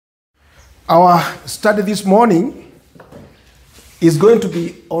Our study this morning is going to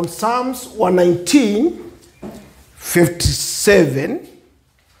be on Psalms 119, 57,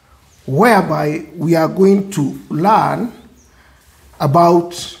 whereby we are going to learn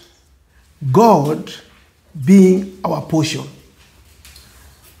about God being our portion.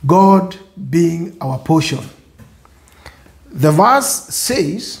 God being our portion. The verse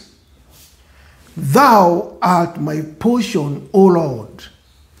says, "Thou art my portion, O Lord.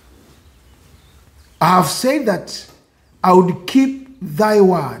 I have said that I would keep thy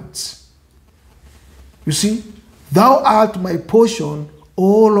words." You see, thou art my portion,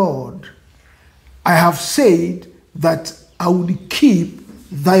 O Lord. I have said that I would keep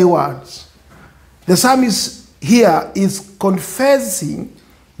thy words. The psalmist here is confessing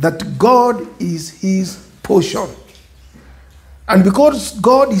that God is his portion. And because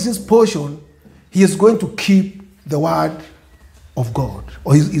God is his portion, he is going to keep the word of God,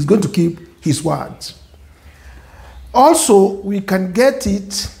 or he's going to keep his words. Also, we can get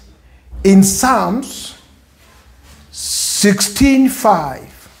it in Psalms 16:5.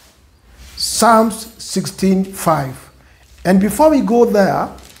 Psalms 16:5. And before we go there,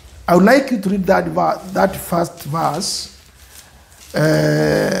 I would like you to read that first verse,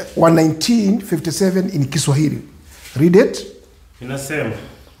 119:57 in Kiswahili. Read it. Inasema,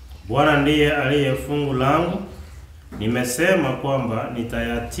 Bwana ndiye aliye fungu langu, nimesema kwamba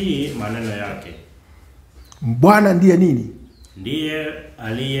nitayatii maneno yake. Bwana ndiye nini? Ndiye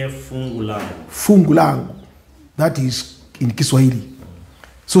aliye fungu langu. Fungu langu. That is in Kiswahili.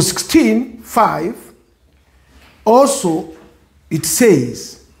 So 16:5 also it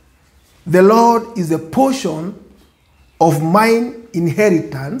says, "The Lord is a portion of mine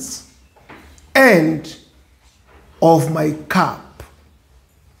inheritance and of my cup."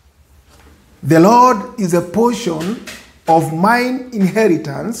 The Lord is a portion of mine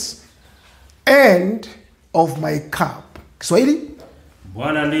inheritance and of my cup. Kiswahili?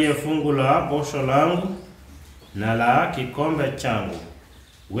 Bwana ndiye fungu la posho langu na la kikombe changu.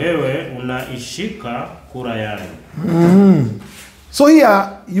 Wewe unaishika kura yangu. So here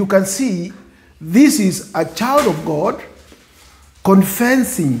you can see this is a child of God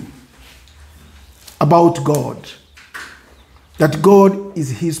confessing about God. That God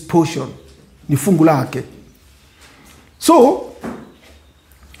is his portion. Ni fungu lake. So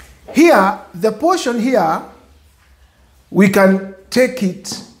here, the portion here, we can take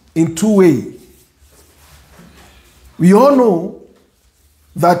it in two ways. We all know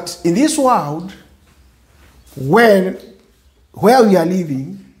that in this world, where we are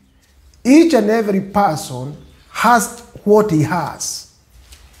living, each and every person has what he has.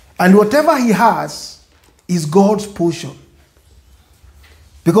 And whatever he has is God's portion.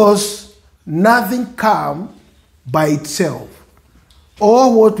 Because nothing comes by itself.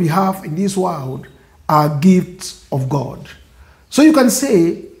 All what we have in this world are gifts of God. So you can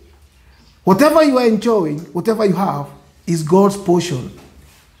say, whatever you are enjoying, whatever you have, is God's portion.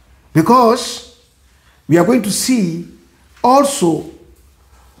 Because we are going to see also,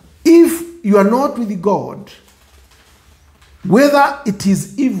 if you are not with God, whether it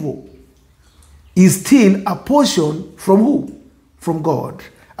is evil, is still a portion from who? From God.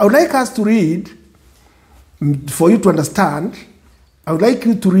 I would like us to read, for you to understand, I would like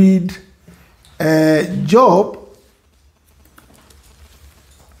you to read Job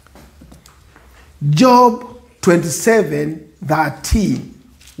 27:13.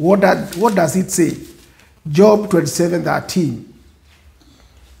 What does it say? Job 27:13.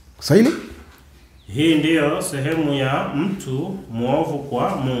 Swahili? Hii ndiyo sehemu ya mtu mwovu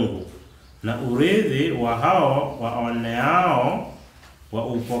kwa Mungu, na urithi wa hao waoneao wa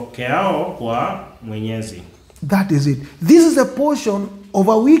upokeao kwa Mwenyezi. That is it. This is a portion of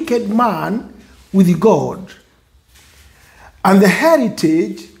a wicked man with God, and the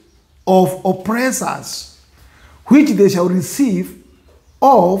heritage of oppressors, which they shall receive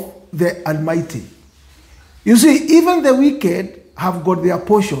of the Almighty. You see, even the wicked have got their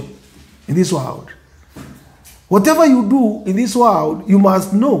portion in this world. Whatever you do in this world, you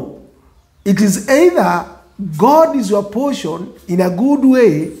must know it is either God is your portion in a good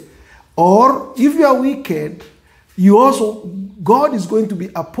way, or if you are wicked, God is going to be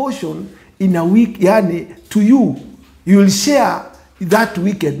a portion in a weak, to you. You will share that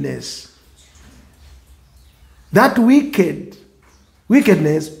wickedness. That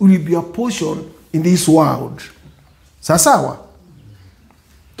wickedness will be a portion in this world. Sasawa.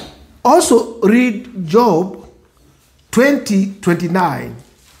 Also read Job 20:29.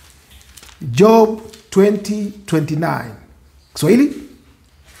 Job 20:29. Kiswahili?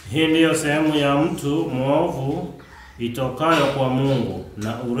 Hii ndiyo sehemu ya mtu mwovu itokayo kwa Mungu,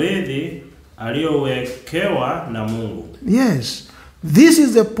 na urithi aliyowekewa na Mungu. Yes, this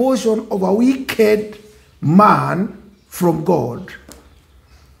is the portion of a wicked man from God,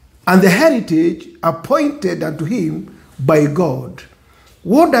 and the heritage appointed unto him by God.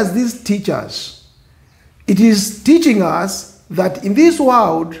 What does this teach us? It is teaching us that in this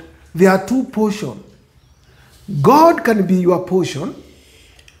world there are two portions. God can be your portion.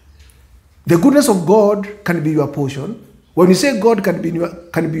 The goodness of God can be your portion. When you say God can be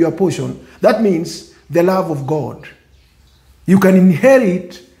your portion, that means the love of God. You can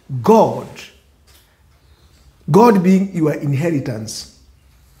inherit God. God being your inheritance.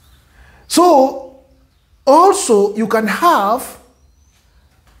 So, also you can have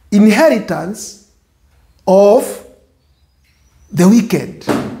inheritance of the wicked.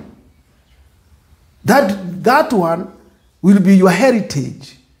 That one will be your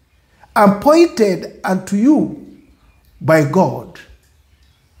heritage, appointed unto you by God.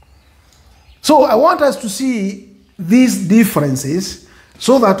 So I want us to see these differences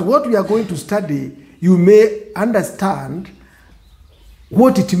so that what we are going to study, you may understand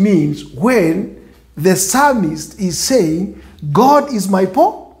what it means when the psalmist is saying, God is my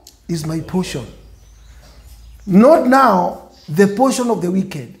portion. Not now the portion of the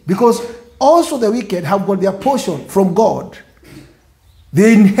wicked, because also the wicked have got their portion from God.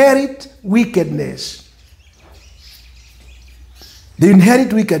 They inherit wickedness. They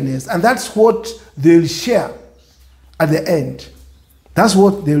inherit wickedness, and that's what they'll share at the end. That's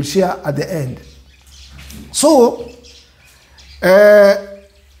what they'll share at the end. So,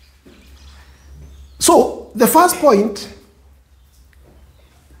 the first point,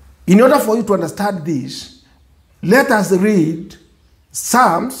 in order for you to understand this, let us read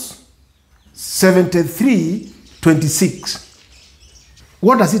Psalms 73:26.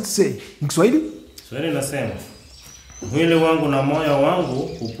 What does it say in Kiswahili? Kiswahili nasema, mwili wangu na moyo wangu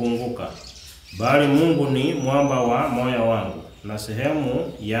hupunguka, bali Mungu ni mwamba wa moyo wangu na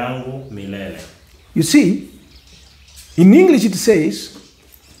sehemu yangu milele. You see, in English it says,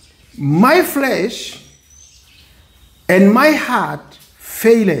 my flesh and my heart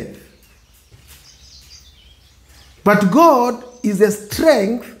faileth, but God is the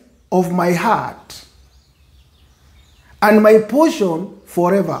strength of my heart and my portion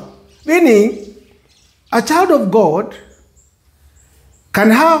forever. Meaning, a child of God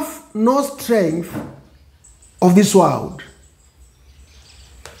can have no strength of this world,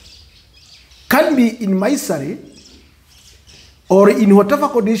 can be in misery or in whatever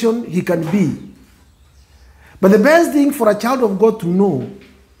condition he can be. But the best thing for a child of God to know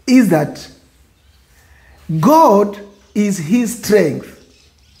is that God is his strength.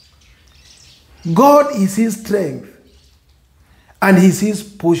 God is his strength and he's his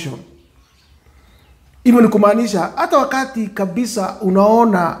portion. Hivyo ni kumaanisha hata wakati kabisa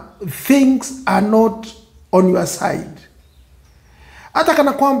unaona things are not on your side, hata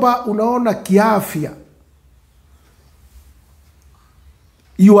kana kwamba unaona kiafya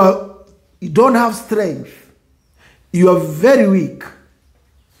you don't have strength, you are very weak,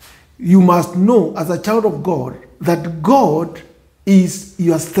 you must know as a child of God that God is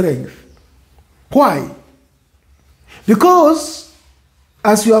your strength. Why? Because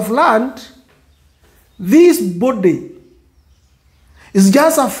as you have learned, this body is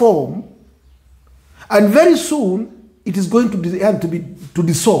just a form, and very soon it is going to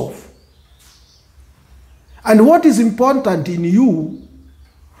dissolve. And what is important in you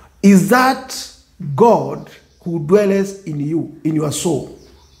is that God who dwells in you, in your soul.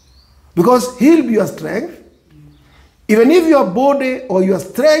 Because he'll be your strength. Even if your body or your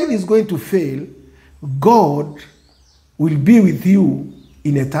strength is going to fail, God will be with you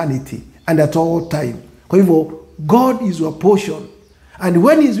in eternity and at all time. Kwa hivyo, God is your portion. And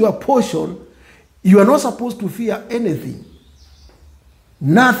when he's your portion, you are not supposed to fear anything.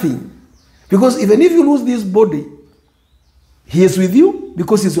 Nothing. Because even if you lose this body, he is with you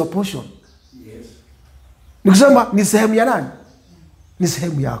because he's your portion. Yes. Nikusema ni sehemu ya nani? Ni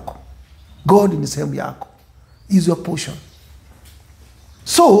sehemu yako. God ni sehemu yako. Is your portion.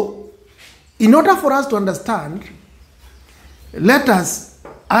 So, in order for us to understand, let us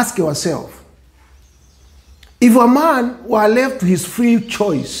ask ourselves, if a man were left to his free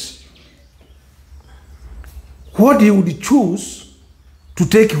choice, what he would choose to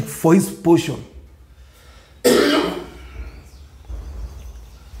take for his portion?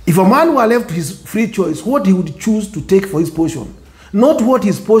 If a man were left to his free choice, what he would choose to take for his portion? Not what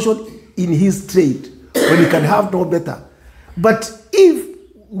his portion in his trade, when he can have no better. But if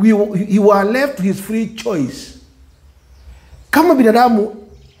he were left to his free choice, kama binadamu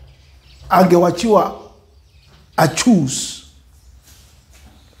angewachiwa a choose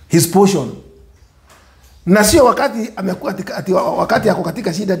his portion, Na sio wakati amekuwa wakati yako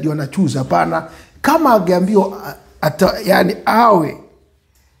katika shida ndio ana choose. Hapana, kama angeambiwa yani awe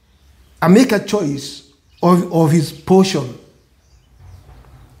make a choice of his portion,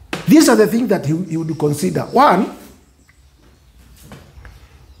 these are the things that he would consider. One,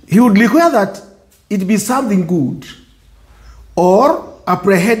 he would require that it be something good or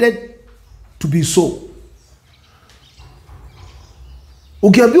apprehended to be so.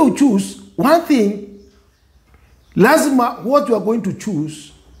 Ukiambiwa choose one thing, lazima what you are going to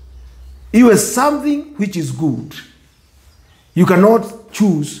choose iwe something which is good. You cannot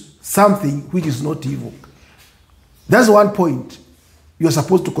choose something which is not evil. That's one point you are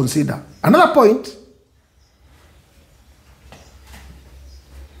supposed to consider. Another point,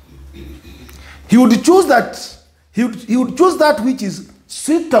 he would choose that he would choose that which is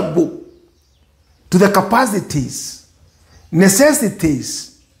suitable to the capacities,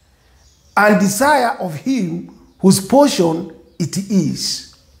 necessities, and desire of him whose portion it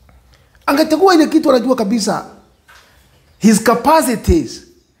is. Angechagua ile kitu anajua kabisa his capacities,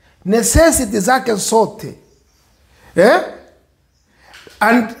 necessities zake zote,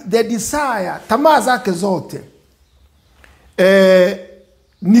 and the desire, tamaa zake zote,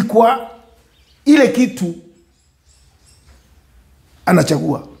 ni kwa ile kitu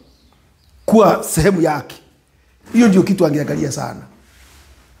anachagua kuwa sehemu yake. Hiyo ndio kitu angeangalia sana.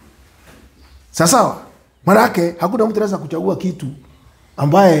 Sawa? Manake hakuna mtu anaweza kuchagua kitu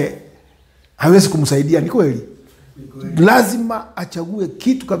ambaye hawezi kumsaidia. Ni kweli? Lazima achague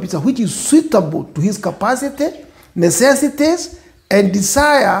kitu kabisa which is suitable to his capacity, necessities, and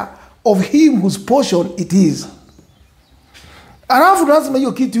desire of him whose portion it is. Alafu lazima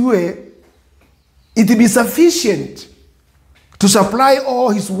hiyo kitu iwe it be sufficient to supply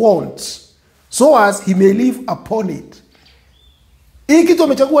all his wants so as he may live upon it. Hii kitu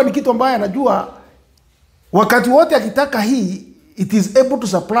amechagua ni kitu ambaye anajua wakati wote akitaka hii, it is able to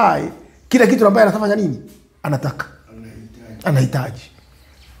supply kila kitu ambaye anafanya nini? Anataka. Anahitaji.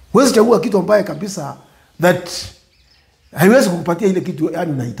 Huwezi chagua kitu ambaye kabisa that haiwezi kukupatia ile kitu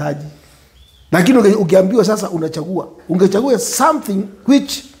yani unahitaji. Lakini ukiambiwa sasa unachagua, ungechagua something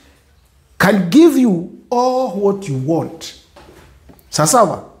which can give you all what you want.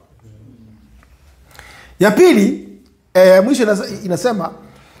 Sawa? Ya pili, mwisho inasema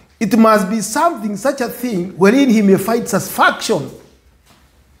it must be something, such a thing wherein he may find satisfaction.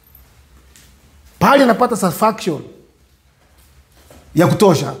 Pale anapata satisfaction ya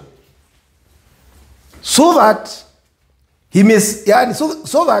kutosha, so that he may, yani,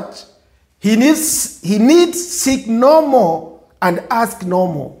 so that he needs seek no more and ask no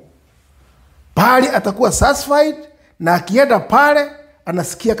more. Pale atakuwa satisfied na akienda pale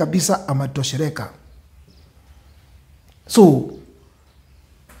anasikia kabisa ametoshereka. So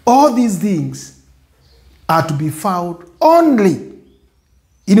all these things are to be found only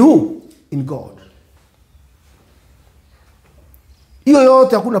in who? In God. Hiyo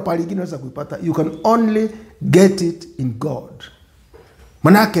yote hakuna pale ingine unaweza kuipata. You can only get it in God.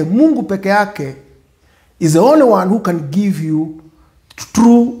 Manake Mungu peke yake is the only one who can give you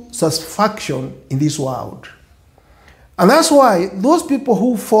true satisfaction in this world. And that's why those people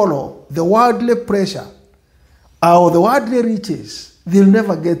who follow the worldly pressure or the worldly riches, they'll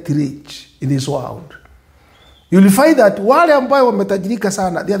never get rich in this world. You'll find that wale ambao wametajirika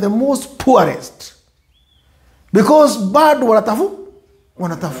sana, they are the most poorest. Because bado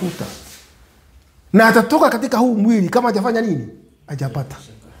wanatafuta. Na atatoka katika huu mwili kama hajafanya nini?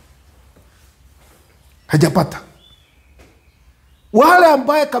 Hajapata. Wale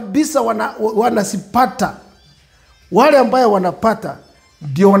ambaye kabisa wanasipata, wale ambaye wanapata,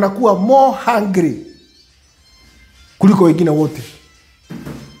 ndio wanakuwa more hungry kuliko wengine wote.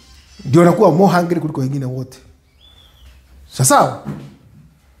 Ndio wanakuwa more hungry kuliko wengine wote. Sawa?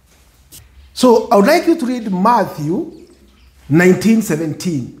 So I would like you to read Matthew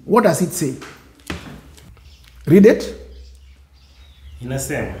 19:17. What does it say? Read it.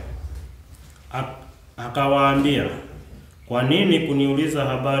 Inasema, akawaambia, kwa nini kuniuliza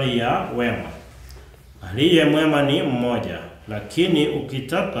habari ya wema? Aliye mwema ni mmoja, lakini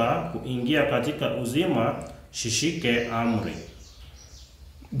ukitaka kuingia katika uzima, shishike amri.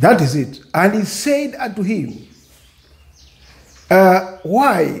 That is it. And he said unto him,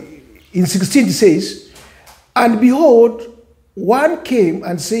 why? In 16 it says, and behold, one came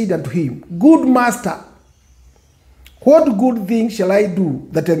and said unto him, Good master, what good thing shall I do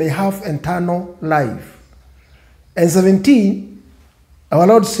that I may have eternal life? And 17, our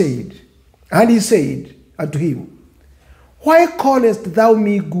Lord said, and he said unto him, Why callest thou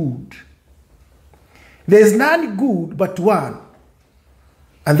me good? There is none good but one,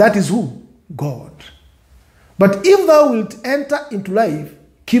 and that is who? God. But if thou wilt enter into life,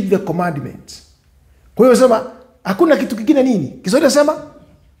 keep the commandments. Kwa hiyo sema hakuna kitu kingine nini? Kiswahili sema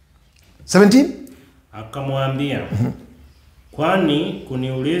 17 akamwambia, kwani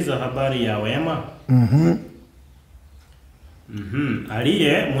kuniuliza habari ya wema?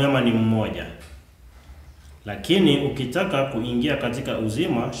 Aliye mwema ni mmoja. Lakini ukitaka kuingia katika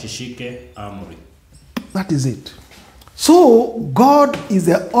uzima, shishike amri. That is it. So God is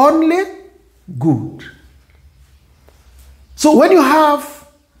the only good. So when you have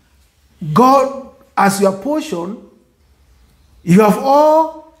God as your portion, you have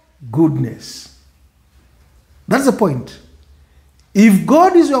all goodness. That's the point. If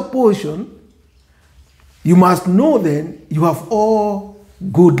God is your portion, you must know then you have all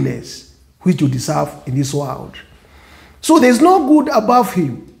goodness which you deserve in this world. So there's no good above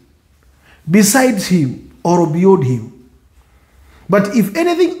him, besides him, or beyond him. But if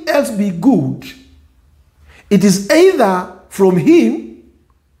anything else be good, it is either from him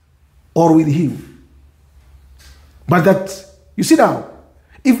or with him. But that, you see now,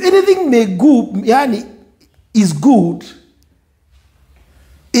 if anything may good, yani is good,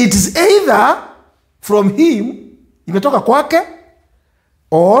 it is either from him, imetoka kwake,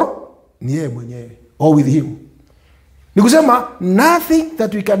 or ni yeye mwenyewe, or with him. Ni kusema nothing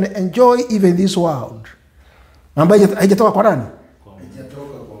that we can enjoy even in this world ambayo haijatoka kwa nani?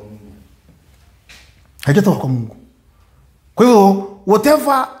 Haijatoka kwa Mungu. Kwa hivyo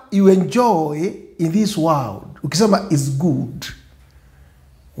whatever you enjoy in this world, ukisema is good,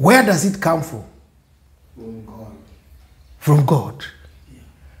 where does it come from? From God. From God.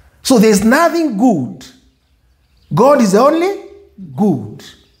 So there's nothing good. God is the only good.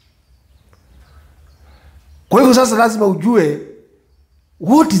 Kwa hivyo sasa lazima ujue,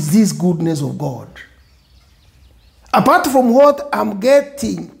 what is this goodness of God? Apart from what I'm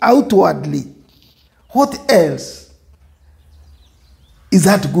getting outwardly, what else is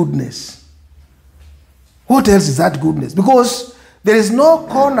that goodness? What else is that goodness? Because there is no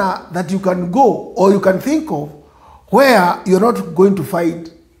corner that you can go or you can think of where you're not going to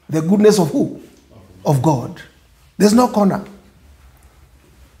find the goodness of who? Of God. There's no corner.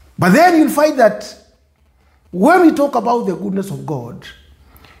 But then you'll find that when we talk about the goodness of God,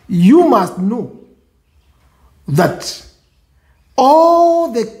 you must know that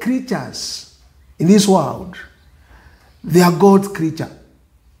all the creatures in this world, they are God's creature.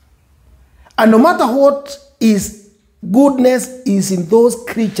 And no matter what is goodness is in those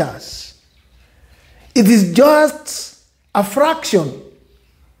creatures, it is just a fraction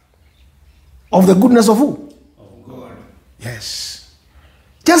of the goodness of who? Of God. Yes.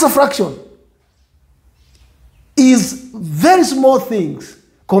 Just a fraction. Is very small things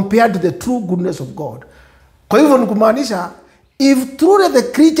compared to the true goodness of God. Kwa hivyo ni kumaanisha, if truly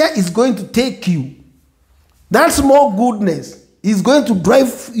the creature is going to take you, that small goodness is going to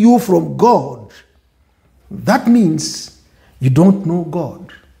drive you from God, that means you don't know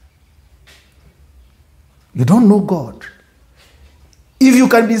God. You don't know God. If you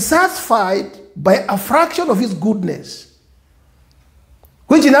can be satisfied by a fraction of his goodness,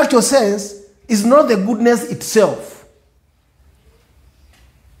 which in actual sense is not the goodness itself.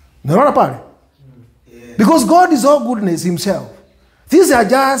 Unaona pale? Because God is all goodness himself. These are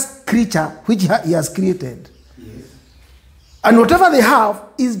just creatures which he has created. Yes. And whatever they have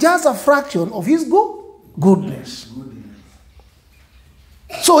is just a fraction of his goodness.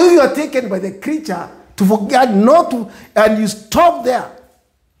 So if you are taken by the creature to forget not to, and you stop there,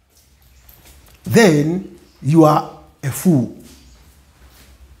 then you are a fool.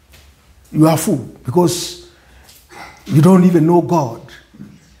 You are a fool because you don't even know God.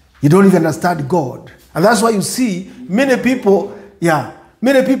 You don't even understand God. And that's why you see many people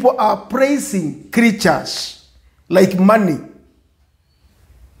are praising creatures like money.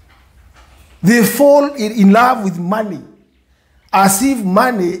 They fall in love with money as if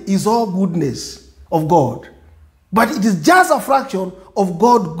money is all goodness of God. But it is just a fraction of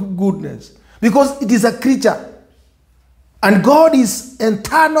God's goodness because it is a creature. And God is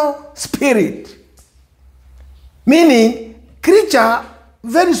eternal spirit. Meaning, creature,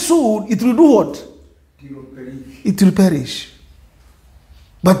 very soon, it will do what? It will perish. It will perish.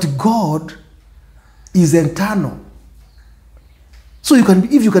 But God is eternal. So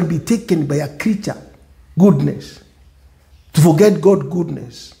if you can be taken by a creature, goodness, to forget God's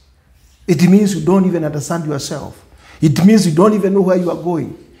goodness, it means you don't even understand yourself. It means you don't even know where you are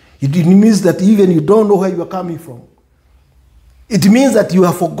going. It means that even you don't know where you are coming from. It means that you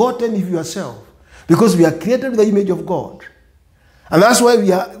have forgotten yourself, because we are created in the image of God. And that's why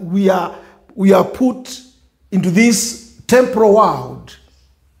we are put into this temporal world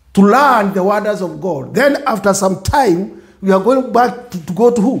to learn the wonders of God. Then after some time, we are going back to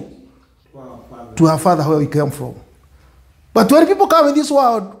go to who? To our Father where we came from. But when people come in this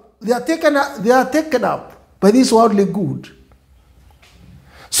world, they are taken up by this worldly good.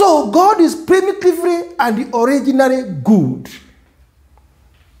 So God is primitively and originally good.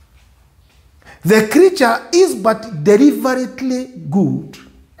 The creature is but deliberately good.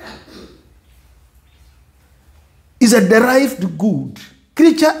 Is a derived good.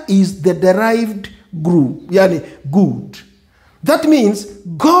 Creature is the derived group, yani good. That means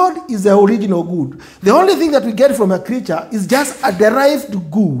God is the original good. The only thing that we get from a creature is just a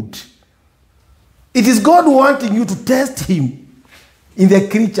derived good. It is God wanting you to test him in the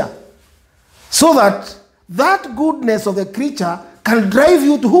creature so that that goodness of the creature can drive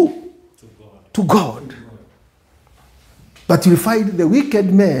you to who? To God. But you'll find the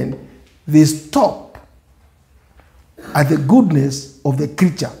wicked men, they stop at the goodness of the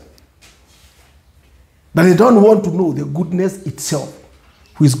creature. But they don't want to know the goodness itself,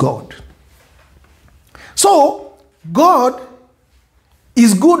 who is God. So, God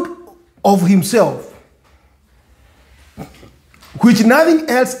is good of himself, which nothing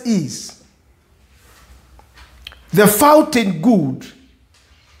else is. The fountain good,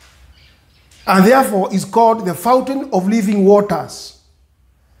 and therefore is called the fountain of living waters.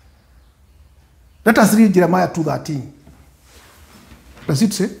 Let us read Jeremiah 2:13. Does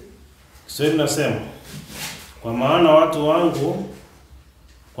it say? So inasema, kwa maana watu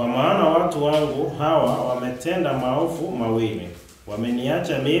wangu hawa wametenda maovu mawili.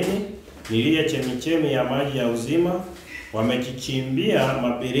 Wameniacha mimi niliye chemichemi ya maji ya uzima, wamechichimbia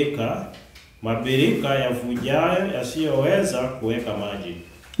mabirika yavujayo yasiyoweza kuweka maji.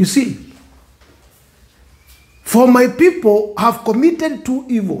 You see, for my people have committed two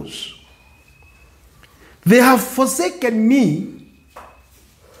evils. They have forsaken me,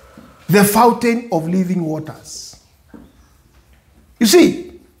 the fountain of living waters. You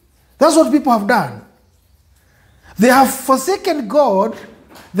see, that's what people have done. They have forsaken God,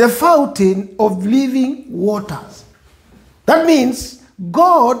 the fountain of living waters. That means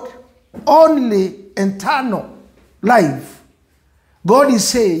God only eternal life. God is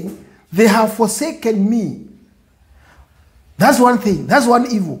saying, they have forsaken me. That's one thing. That's one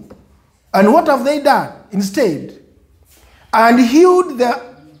evil. And what have they done instead? And healed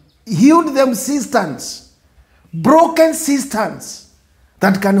them cisterns, broken cisterns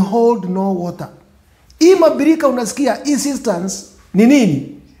that can hold no water. Hii mabirika unasikia, hii cisterns ni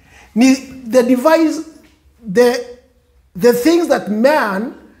nini? Ni the device, the things that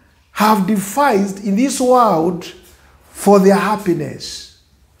man have devised in this world for their happiness.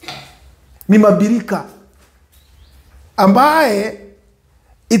 Ni mabirika ambaye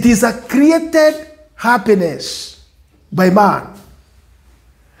it is a created happiness by man.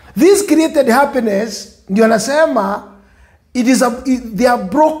 This created happiness, ndio anasema, they are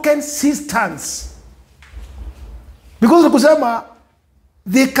broken cisterns. Because kusema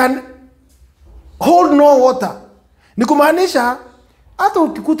they can hold no water. Ni kumaanisha hata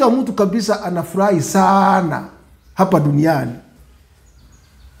ukikuta mtu kabisa anafurahi sana hapa duniani,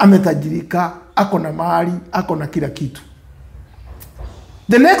 ametajirika, ako na mali, ako na kila kitu,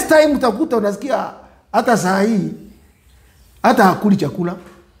 the next time utakuta unasikia hata saa hii hata hakuli chakula,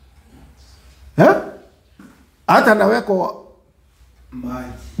 hata naweko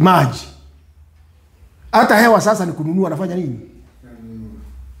maji, hata hewa sasa ni kununua, anafanya nini?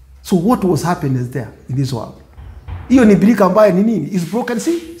 So what was happiness there in this world? Hiyo ni birika ambaye ni nini? Is broken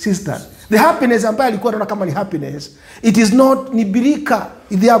cistern. The happiness ambaye alikuwa anaona kama ni happiness, it is not, ni birika.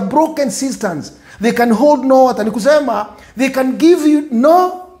 They are broken cisterns. They can hold no water. Ni kusema they can give you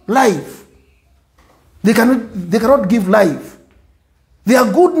no life. They cannot give life. They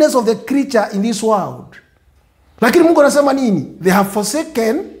are goodness of the creature in this world. Lakini Mungu anasema nini? They have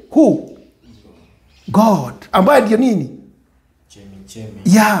forsaken who? God. Ambaye ndio nini?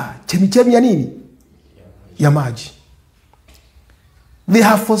 Chemichemi ya nini? Ya maji. They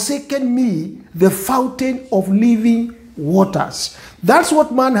have forsaken me, the fountain of living waters. That's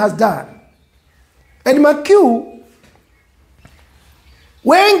what man has done. And Makiu,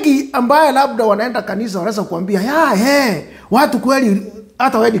 wengi ambaye labda wanaenda kanisa wanaweza kuambia, watu kweli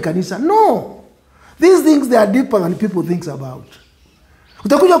hata waendi kanisa. No. These things, they are deeper than people think about.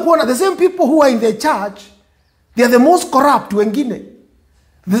 Utakuja kuona the same people who are in the church, they are the most corrupt wengine.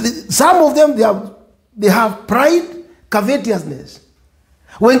 Some of them, they have pride, covetousness.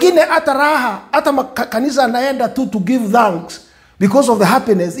 Wengine hata raha, hata kanisa anaenda to give thanks because of the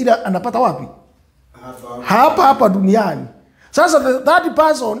happiness, ila anapata wapi? Hapa duniani. Sasa that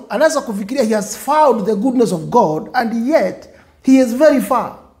person anaweza kufikiria he has found the goodness of God, and yet he is very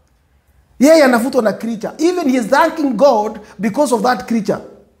far. Yeye anafutwa na creature. Even he is thanking God because of that creature.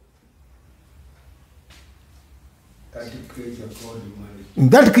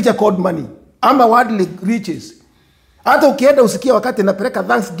 That creature called money. Ama worldly riches. Hata ukienda usikia wakati anapeleka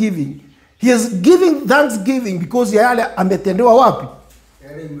thanksgiving. He is giving thanksgiving because ya yale ametendewa wapi?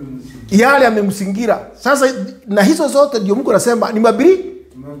 Yale amemsingira. Sasa na hizo zote ndio Mungu anasema ni mabiri.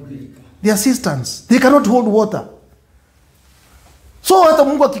 The assistants. They cannot hold water. So hata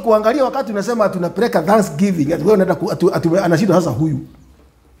Mungu akikuangalia wakati unasema tunapeleka thanksgiving, ati wewe unaenda anashindwa sasa huyu.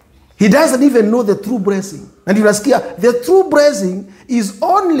 He doesn't even know the true blessing. And you unasikia the true blessing is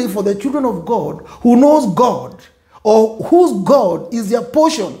only for the children of God who knows God or whose God is their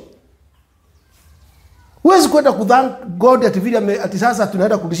portion. Huwezi kwenda kuthank God ati vile ati sasa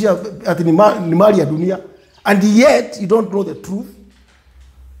tunaenda kurudishia ati ni mali ya dunia and yet you don't know the truth.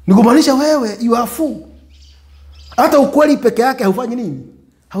 Ni kumaanisha wewe you are fool. Hata ukweli peke yake haufanyi nini?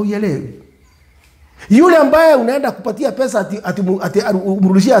 Hauielewi. Yule ambaye unaenda kupatia pesa ati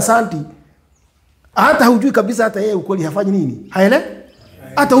umrudishia asanti, hata hujui kabisa hata yeye ukweli hafanyi nini? Haelewi?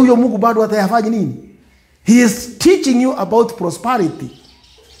 Hata huyo Mungu bado hata hafanyi nini? He is teaching you about prosperity.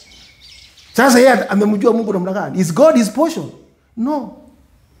 Sasa yeye amemjua Mungu namna gani? Is God his portion? No.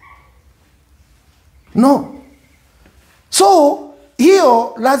 No. So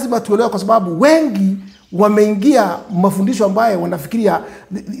hiyo lazima tuelewe, kwa sababu wengi wameingia mafundisho ambayo wanafikiria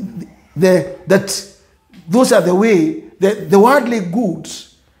that those are the way, the worldly goods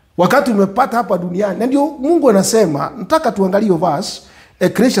wakati umepata hapa duniani. Na ndio Mungu anasema, nataka tuangalie verse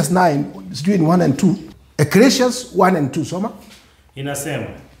Ecclesiastes 9 sijui ni 1 and 2. Ecclesiastes 1 and 2 soma. Inasema,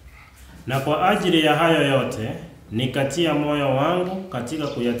 na kwa ajili ya hayo yote nikatia moyo wangu katika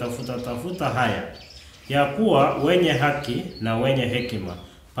kuyatafuta haya, ya kuwa wenye haki na wenye hekima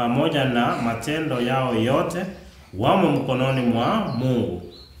pamoja na matendo yao yote wamo mkononi mwa Mungu,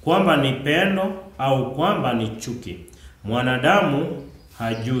 kwamba ni pendo au kwamba ni chuki. Mwanadamu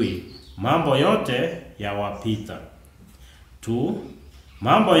hajui, mambo yote yawapita tu,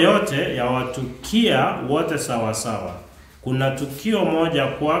 mambo yote yawatukia wote sawasawa. Kuna tukio moja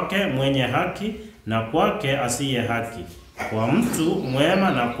kwake mwenye haki na kwake asiye haki, kwa mtu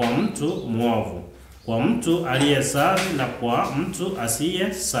mwema na kwa mtu mwovu, kwa mtu aliye safi na kwa mtu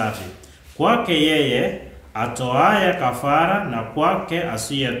asiye safi, kwake yeye atoaye kafara na kwake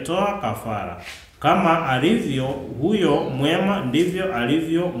asiyetoa kafara. Kama alivyo huyo mwema ndivyo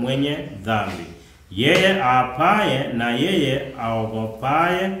alivyo mwenye dhambi, yeye aapaye na yeye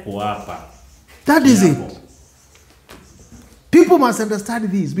aogopaye kuapa. That is it. People must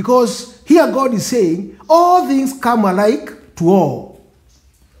understand this, because here God is saying all things come alike to all.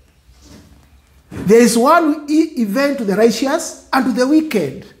 There is one event to the righteous and to the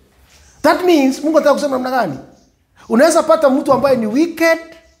wicked. That means Mungu anataka kusema namna gani? Unaweza pata mtu ambaye ni wicked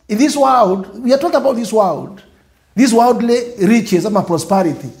in this world. We are talking about this world. This worldly riches ama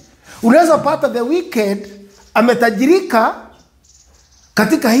prosperity. Unaweza pata the wicked ametajirika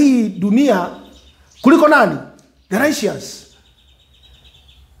katika hii dunia kuliko nani? The righteous.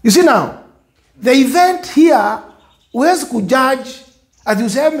 You see now, the event here, huwezi kujudge ati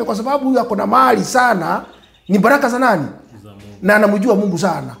useme kwa sababu huyu ako na mali sana ni baraka za nani? Na anamjua Mungu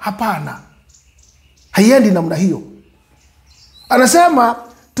sana. Hapana. Haiendi namna hiyo. Anasema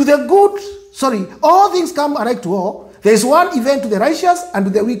to the good, all things come alike to all. There is one event to the righteous and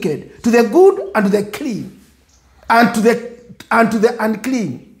to the wicked, to the good and to the clean, and to the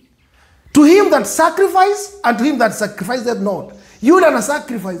unclean. To him that sacrifice and to him that sacrificeth not. Yule ana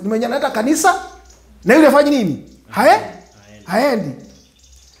sacrifice, ni mwenye anaenda kanisa, na yule afanye nini? Haendi.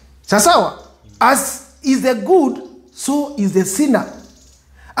 Sawa? As is the good, so is the sinner.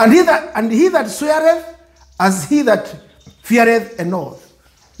 And he that sweareth, as he that feareth not.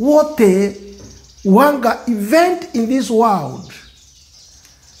 What a wanga event in this world.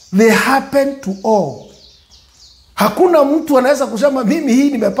 They happen to all. Hakuna mtu anaweza kusema mimi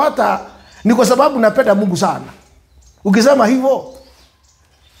hii nimepata ni kwa sababu napenda Mungu sana. Ukisema hivyo,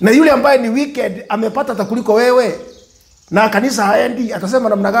 na yule ambaye ni wicked amepata hata kuliko wewe na kanisa haendi, atasema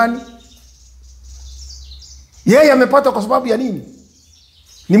namna gani? Yeye amepata kwa sababu ya nini?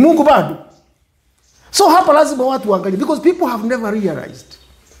 Ni Mungu bado. So hapa lazima watu waangalie, because people have never realized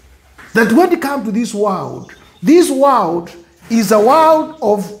that when they come to this world is a world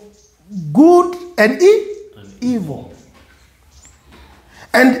of good and evil.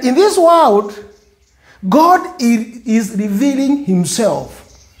 And in this world, God is revealing himself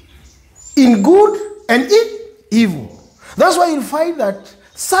in good and in evil. That's why you'll find that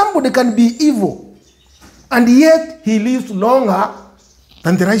somebody can be evil and yet he lives longer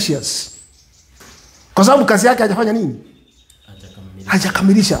than the righteous. Kwa sababu kazi yake hajafanya nini?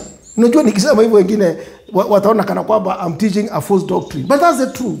 Hajakamilisha. Unajua nikisema hivyo wengine wataona kana kwamba I'm teaching a false doctrine. But that's the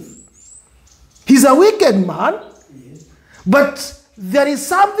truth. He's a wicked man. Yes. But there is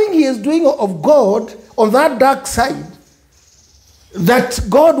something he is doing of God on that dark side that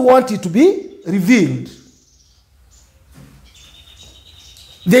God wanted to be revealed.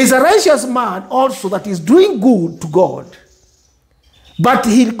 There is a righteous man also that is doing good to God. But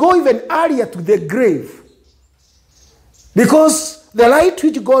he'll go even earlier to the grave. Because the light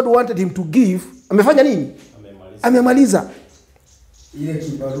which God wanted him to give, amefanya nini? Amemaliza.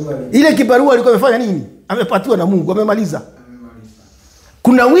 Ile kibarua alikuwa amefanya nini? Amepatiwa na Mungu, amemaliza.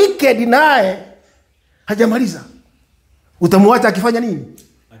 Kuna wicked naye hajamaliza. Utamwacha akifanya nini?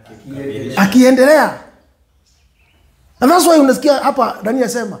 Akiendelea. And that's why unasikia hapa Daniel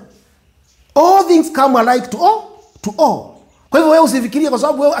asema, all things come alike to all. Kwa hivyo wewe usifikirie kwa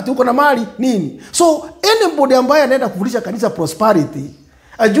sababu wewe ati uko na mali nini. So anybody ambaye anaenda kufundisha kanisa prosperity,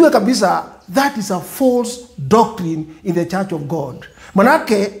 ajue kabisa that is a false doctrine in the church of God.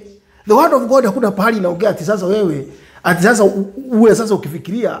 Manake the word of God hakuna pahali inaongea ati sasa wewe ati sasa uwe sasa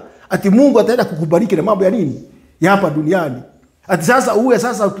ukifikiria ati Mungu ataenda kukubariki na mambo ya nini? Ya hapa duniani. Ati sasa uwe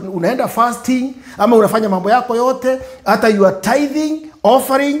sasa unaenda fasting ama unafanya mambo yako yote, hata you are tithing,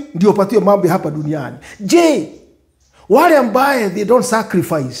 offering ndio upatiwe mambo ya hapa duniani. Je, wale ambaye they don't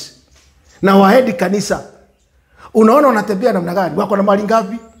sacrifice na waendi kanisa, unaona wanatembea namna gani? Wako na mali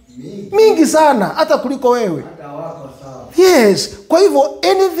ngapi? Mingi sana, hata kuliko wewe. Yes, kwa hivyo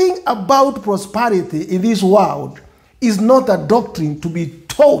anything about prosperity in this world is not a doctrine to be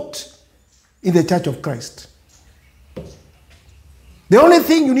taught in the church of Christ. The only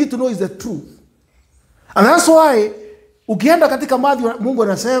thing you need to know is the truth. And that's why ukienda katika Mathayo Mungu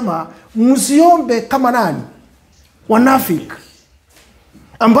anasema msiombe kama nani? Wanafiki.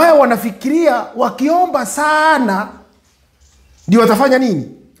 Ambayo wanafikiria wakiomba sana ndio watafanya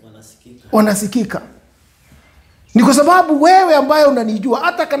nini? Wanasikika. Ni kwa sababu wewe ambaye unanijua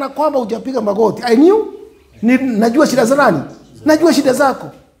hata kana kwamba hujapiga magoti. I knew najua shida za nani? Najua shida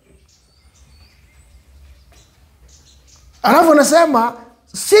zako. Alafu anasema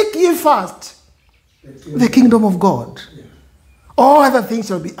seek ye first the kingdom of God. All other things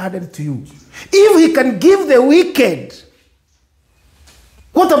shall be added to you. If he can give the wicked,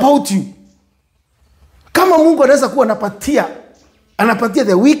 what about you? Kama Mungu anaweza kuwa anapatia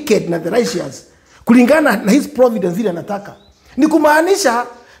the wicked na the righteous kulingana na his providence vile anataka. Ni kumaanisha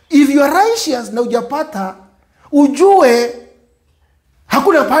if you are righteous na hujapata, ujue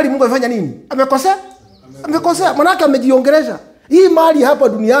hakuna pahali Mungu amefanya nini? Amekosea? Amekosea. Manake amejiongelesha. Hii mali hapa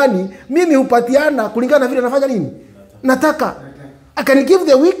duniani mimi hupatiana kulingana na vile anafanya nini? Nataka. I can give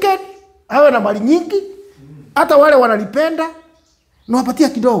the wicked hawe na mali nyingi, hata wale wanalipenda na wapatia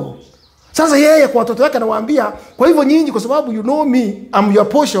kidogo. Sasa yeye kwa watoto wake anawaambia, kwa hivyo nyinyi kwa sababu you know me, I'm your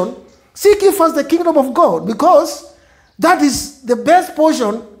portion, seek ye first the kingdom of God, because that is the best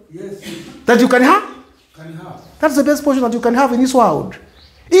portion that you can have. That's the best portion that you can have in this world.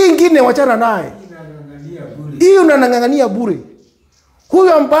 Hii ingine wachana naye. Hii unangangania bure.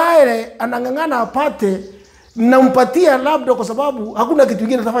 Huyo ambaye anangangana apate nampatia labda kwa sababu hakuna kitu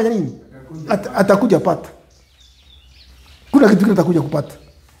kingine atafanya nini? Atakuja pata. Kuna kitu kingine atakuja kupata.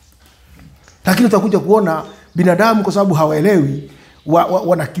 Lakini utakuja kuona binadamu kwa sababu hawaelewi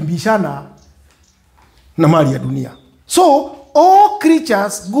wanakimbishana na mali ya dunia. So all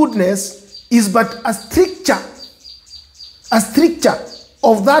creatures goodness is but a stricture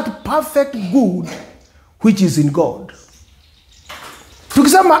of that perfect good which is in God.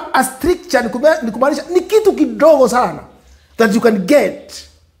 Tukisema a stricture ni kumaanisha ni kitu kidogo sana that you can get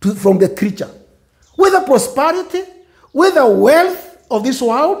from the creature. Whether prosperity, whether wealth of this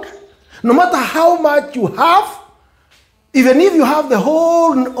world, no matter how much you have, even if you have the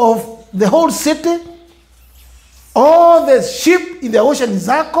whole city, all the ship in the ocean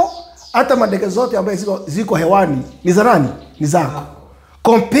zako, hata mandege zote ambaye ziko hewani ni za nani? Ni zako.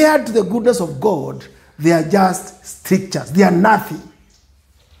 Compared to the goodness of God, they are just strictures. They are nothing.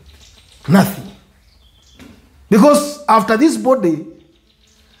 Nothing. Because after this body,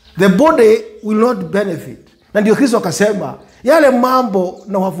 the body will not benefit. Na ndio Kristo akasema, yale mambo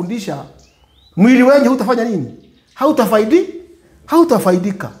na wafundisha, mwili wenye hutafanya nini?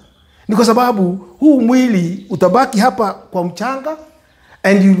 Hautafaidika. Ni kwa sababu huu mwili utabaki hapa kwa mchanga,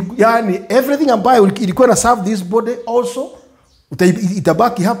 and yani everything ambayo ilikuwa na serve this body also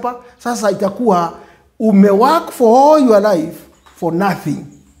itabaki hapa. Sasa itakuwa umework for all your life for nothing.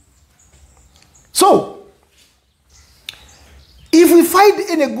 So if we find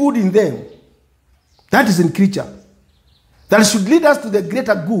any good in them, that is in creature, that should lead us to the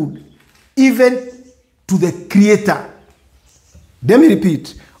greater good, even to the Creator. Let me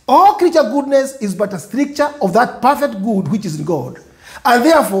repeat. All creature goodness is but a stricture of that perfect good which is in God. And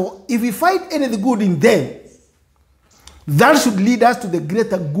therefore, if we find anything good in them, that should lead us to the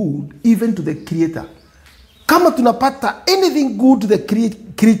greater good, even to the Creator. Kama tunapata anything good to the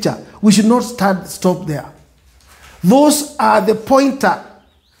creature, we should not stop there. Those are the pointer.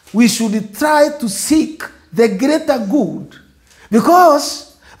 We should try to seek the greater good.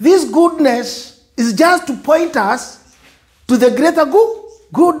 Because this goodness is just to point us to the greater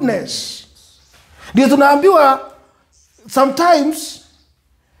goodness. Ndio tunaambiwa sometimes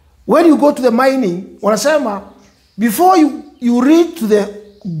when you go to the mining, wanasema before you reach to the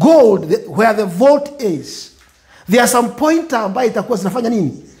gold, where the vault is, there are some pointer ambayo itakuwa zinafanya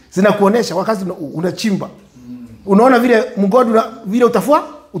nini? Zinakuonesha wakati unachimba. Unaona vile mgodi vile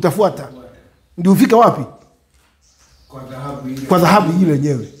utafuata. Ndio ufike wapi? Kwa dhahabu ile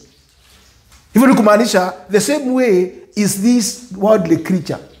yenyewe. Hivyo ni kumaanisha the same way is this worldly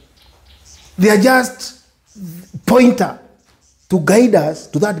creature. They are just pointer to guide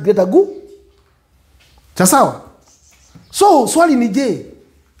us to that greater good. Sawa? So, swali ni je,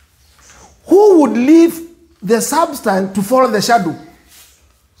 who would leave the substance to follow the shadow?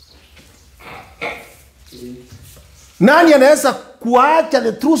 Nani anaweza kuacha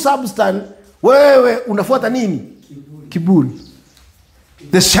the true substance, wewe unafuata nini? Kiburi.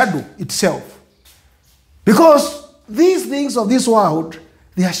 The shadow itself. Because these things of this world,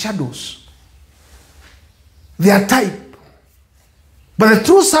 they are shadows. They are type. But the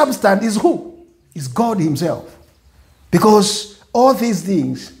true substance is who? Is God himself. Because all these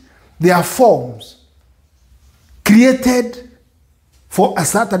things, they are forms created for a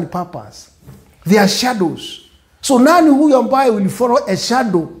certain purpose. They are shadows. So nani huyo ambaye will follow a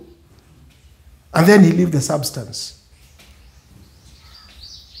shadow and then he leave the substance?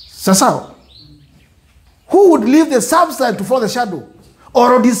 Sasa, who would leave the substance to follow the shadow?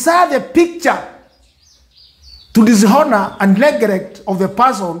 Or desire the picture to dishonor and neglect of the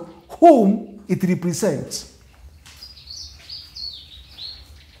person whom it represents?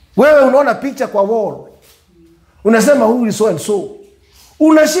 Wewe unaona picha kwa wall, unasema who is so and so.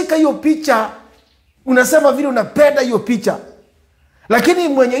 Unashika hiyo picha, unasema vile unapenda hiyo picha. Lakini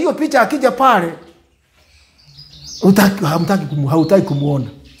mwenye hiyo picha akija pale, hautaki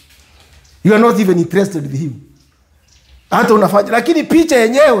kumuona. You are not even interested in him. Hata unafanya, lakini picha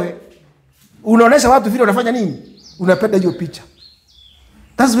yenyewe unaonesha watu vile unafanya nini? Unapenda hiyo picha.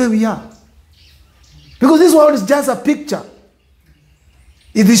 That's where we are. Because this world is just a picture.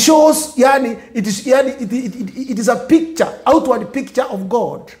 It shows, it is a picture, outward picture of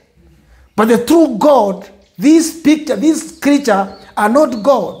God. But the true God, this creature are not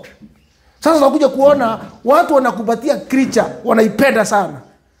God. Sasa unakuja kuona watu wanakupatia creature, wanaipenda sana.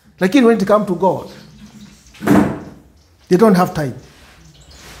 Lakini when it comes to God, they don't have time.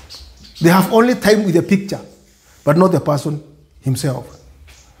 They have only time with the picture, but not the person himself.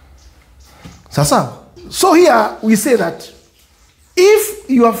 Sasa, so here we say that if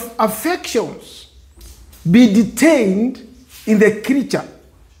your affections be detained in the creature,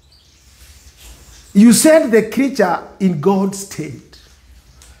 you set the creature in God's state.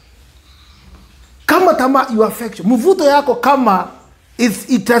 Kama your affection, mvuto yako kama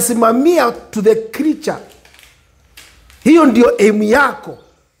itasimamia to the creature, hiyo ndio aim yako,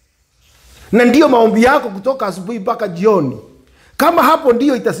 na ndio maombi yako kutoka asubuhi mpaka jioni. Kama hapo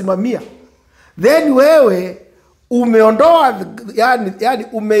ndio itasimamia, then wewe umeondoa, yani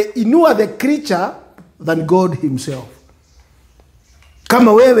umeinua the creature than God himself.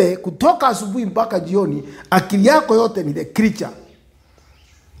 Kama wewe kutoka asubuhi mpaka jioni akili yako yote ni the creature,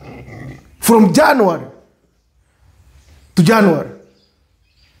 from January to January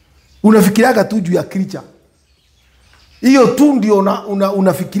unafikiriaga tu juu ya creature, hiyo tu ndio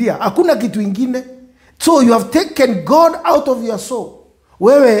unafikiria, hakuna kitu ingine. So you have taken God out of your soul.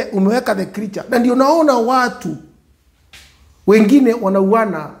 Wewe umeweka the creature. Na ndio naona watu wengine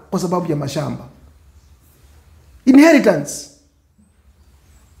wanauana kwa sababu ya mashamba, inheritance.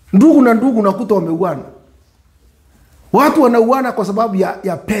 Ndugu na ndugu nakuta wameuana. Watu wanauana kwa sababu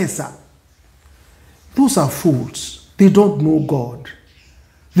ya pesa. Those are fools. They don't know God.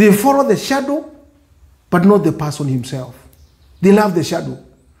 They follow the shadow but not the person himself. They love the shadow.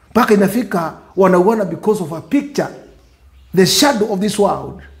 Mpaka inafika wanauana because of a picture, the shadow of this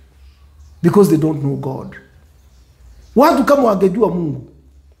world, because they don't know God. Watu kama wangejua Mungu,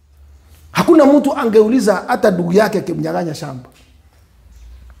 hakuna mtu angeuliza hata ndugu yake akimnyang'anya shamba.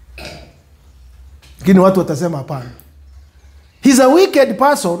 Lakini watu watasema hapana, he's a wicked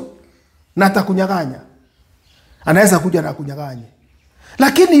person na atakunyang'anya, anaweza kuja na kunyang'anya.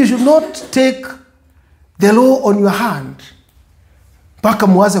 Lakini you should not take the law on your hand mpaka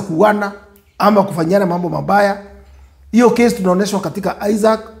muanze kuuana ama kufanyana mambo mabaya. Hiyo case tunaonyeshwa katika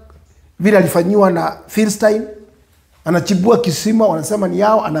Isaac vile alifanyiwa na Philistine. Anachibua kisima, wanasema ni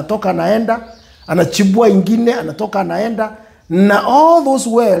yao, anatoka anaenda, anachibua ingine, anatoka anaenda, na all those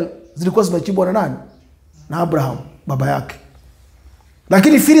well zilikuwa zimechibwa na nani? Na Abraham baba yake.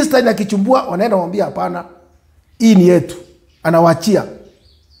 Lakini Philistine akichumbua, wanaenda wamwambia hapana, hii ni yetu, anawaachia.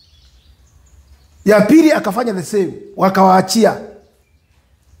 Ya pili akafanya the same, wakawaachia.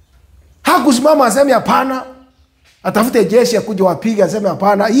 Hakusimama aseme hapana, atafute jeshi akuje wapiga, aseme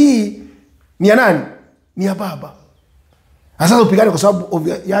hapana, hii ni ya nani? Ni ya baba. Sasa upigane kwa sababu of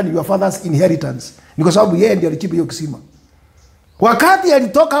your father's inheritance. Ni kwa sababu yeye ndiye alichimba hiyo kisima. Wakati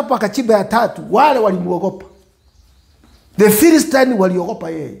alitoka hapo akachimba ya tatu, wale walimuogopa. The Philistine waliogopa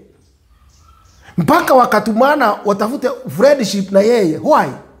yeye. Mpaka wakatumana watafute friendship na yeye. Why?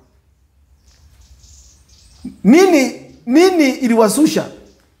 Nini iliwasusha?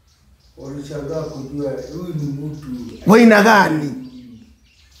 Walishangaa kujua huyu ni mtu wa aina gani?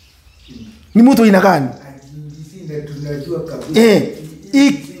 Ni mtu aina gani? Ajindisina tunajua kabisa.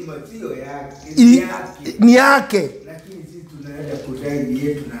 Sio yake. Ni yake. Lakini sisi tunaenda kudai ni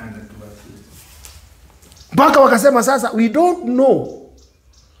yetu na anatuwafia. Mpaka wakasema sasa we don't know.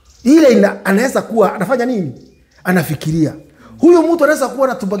 Ile anaweza kuwa anafanya nini? Anafikiria. Huyo mtu anaweza kuwa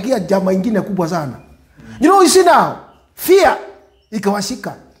anatubagia jamaa ingine kubwa sana. You know, you see now, fear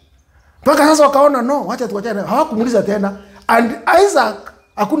ikawashika. Mpaka sasa wakaona no, wacha tuachane. Hawakumuuliza tena. And Isaac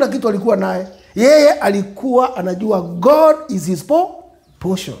hakuna kitu alikuwa naye. Yeye alikuwa anajua God is his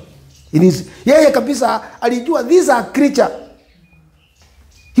portion. Yeye kabisa alijua these are creature.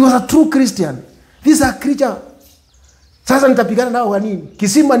 He was a true Christian. These are creature. Sasa nitapigana nao kwa nini?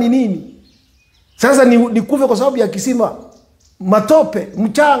 Kisima ni nini? Sasa ni kufe kwa sababu ya kisima. Matope,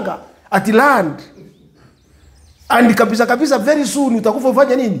 mchanga, at land. And kabisa very soon utakufa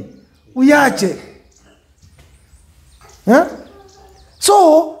ufanye nini? Uyache. Huh?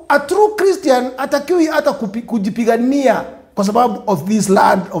 So a true Christian atakiwi hata kujipigania kwa sababu of this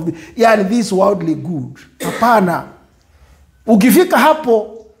land of yani this worldly good. Hapana. Ukifika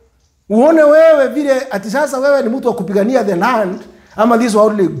hapo uone wewe vile ati sasa wewe ni mtu wa kupigania the land ama this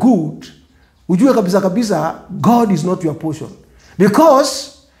worldly good, ujue kabisa God is not your portion.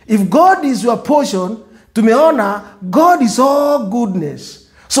 Because if God is your portion, tumeona God is all goodness.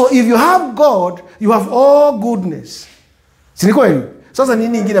 So if you have God, you have all goodness. Si ni kweli? Sasa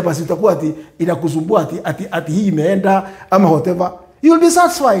nini ingine basi utakuwa ati inakusumbua ati hii imeenda ama whatever. You will be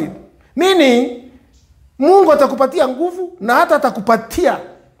satisfied. Meaning Mungu atakupatia nguvu na hata atakupatia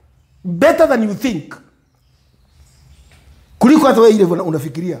better than you think. Kuliko hata wewe ile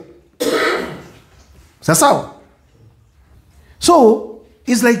unafikiria. Sasa so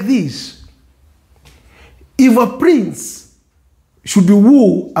it's like this. If a prince should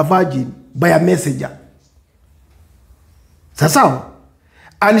woo a virgin by a messenger, sasa,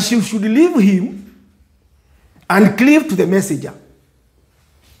 and she should leave him and cleave to the messenger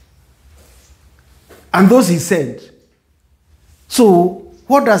and those he sent. So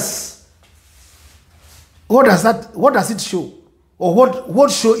what does it show? Or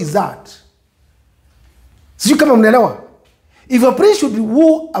what show is that? Sijui kama mnaelewa. If a prince should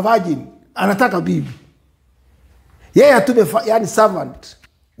woo a virgin, anataka bibi, yeye atume yani servant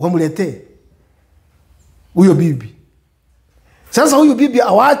wamletee huyo bibi. Sasa huyo bibi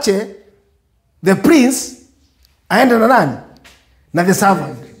awache the prince aende na nani? Na the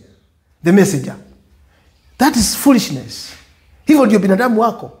servant, the messenger. That is foolishness. Hivyo ndio binadamu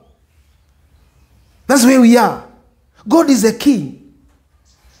wako. That's where we are. God is the king.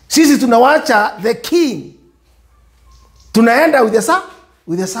 Sisi tunawacha the king, tunaenda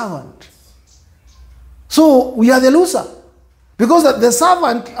with the servant. So we are the loser. Because the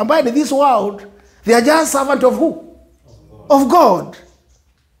servant ambaye in this world, they are just servant of who? Of God.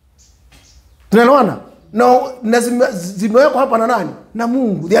 Tunaelewana? No, zimewekwa hapa na nani? Na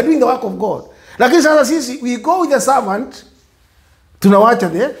Mungu. They are doing the work of God. Lakini sasa sisi, we go with the servant, tunawacha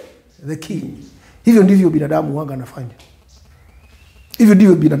the king. Hivyo ndivyo binadamu wanga anafanya. Hivyo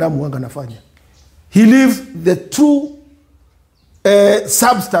ndivyo binadamu wanga anafanya. He leaves the true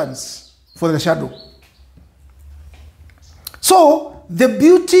substance for the shadow. So, the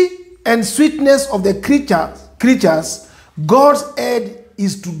beauty and sweetness of the creatures, God's aid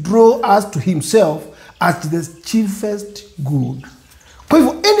is to draw us to himself as the chiefest good. Kwa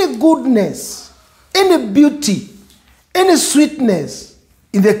hivyo, any goodness, any beauty, any sweetness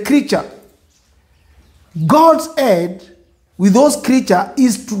in the creature, God's aid with those creatures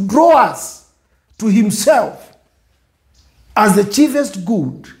is to draw us to himself as the chiefest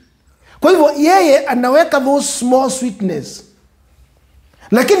good. Kwa hivyo, yeye anaweka those small sweetness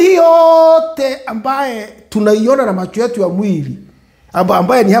Lakini hii yote ambaye tunaiona na macho yetu ya mwili,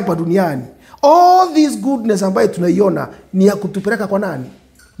 ambaye ni hapa duniani, all this goodness ambaye tunaiona ni ya kutupeleka kwa nani?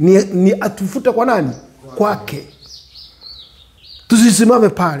 Ni atufute kwa nani? Kwake. Tusisimame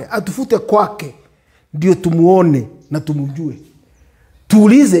pale, atufute kwake ndio tumuone na tumujue.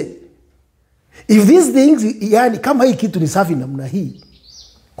 Tuulize, if these things, yani kama hii kitu ni safi namna hii,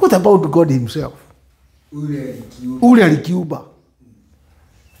 what about God himself? Ule alikiumba.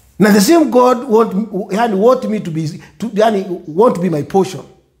 Na the same God want me to be, want to be my portion.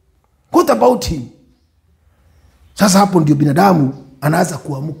 What about him? Sasa hapo ndio binadamu anaanza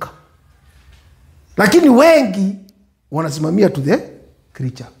kuamuka. Lakini wengi wanasimamia to the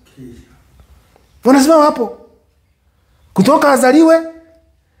creature. Wanasimama hapo. Kutoka azaliwe,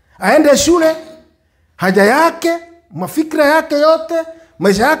 aende shule, haja yake, mafikira yake yote,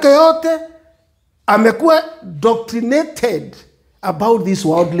 maisha yake yote, amekuwa doctrinated about this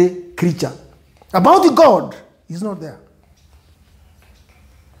worldly creature. About God, he's not there.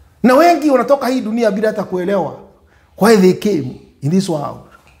 Na wengi wanatoka hii dunia bila hata kuelewa why they came in this world.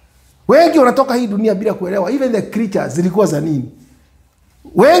 Wengi wanatoka hii dunia bila kuelewa even the creatures zilikuwa za nini.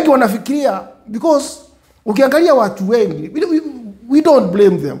 Wengi wanafikiria, because ukiangalia watu wengi, we don't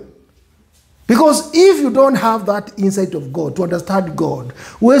blame them. Because if you don't have that insight of God, to understand God,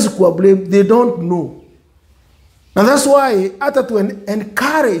 huwezi kuwa blame, they don't know. And that's why, hata to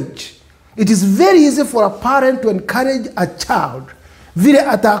encourage, it is very easy for a parent to encourage a child, vile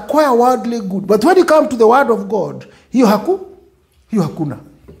ata acquire worldly good. But when you come to the word of God, hiyo hakuna.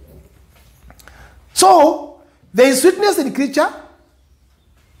 So, there is sweetness in creature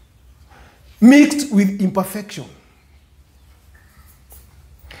mixed with imperfection.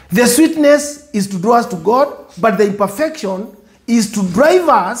 The sweetness is to draw us to God, but the imperfection is to drive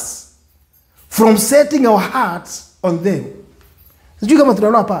us from setting our hearts on them. Sijui kama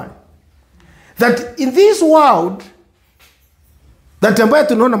tunaona pale. That in this world, that ambayo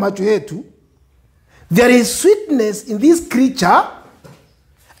tunaona macho yetu, there is sweetness in this creature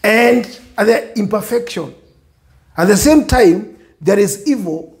and the imperfection. At the same time, there is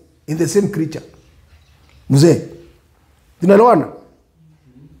evil in the same creature. Mzee, tunaelewana?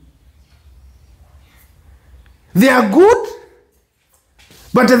 They are good,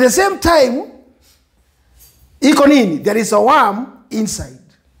 but at the same time, iko nini? There is a worm inside.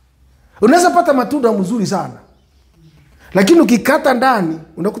 Unaweza pata matunda mzuri sana, lakini ukikata ndani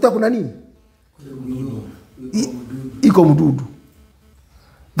unakuta kuna nini? Iko mdudu.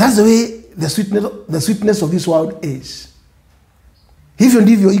 That's the way the sweetness of this world is. Hivyo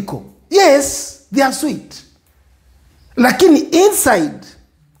ndivyo iko. Yes, they are sweet, lakini inside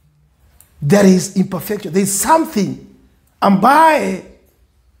there is imperfection. There is something ambaye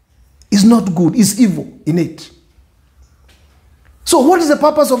is not good, is evil in it. So what is the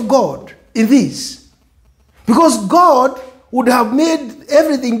purpose of God in this? Because God would have made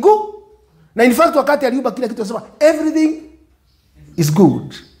everything good. Na in fact wakati aliumba kila kitu anasema everything is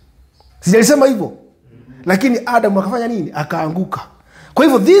good. Sijalisema hivyo. Lakini Adam akafanya nini? Akaanguka. Kwa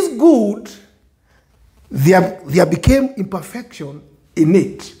hivyo this good, there became imperfection in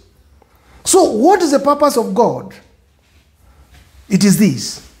it. So what is the purpose of God? It is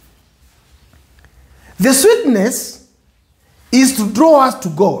this. The sweetness is to draw us to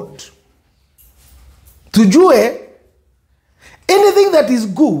God. Tujue anything that is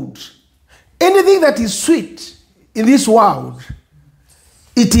good, anything that is sweet in this world,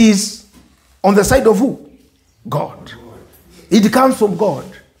 it is on the side of who? God. It comes from God.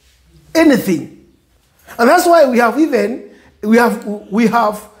 Anything. And that's why we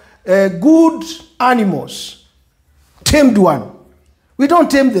have good animals. Tamed one. We don't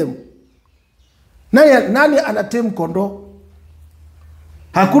tame them. Nani anatemu kondo?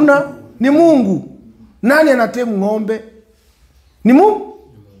 Hakuna. Ni Mungu. Nani anatemu ng'ombe? Ni Mungu.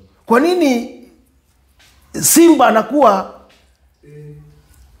 Kwa nini simba anakuwa,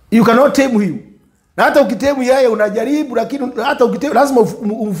 you cannot tame him? Na hata ukitemu yeye unajaribu, lakini hata ukitemu lazima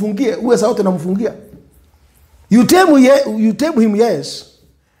umfungie, uwe sauti na mfungia. You tame him, yes.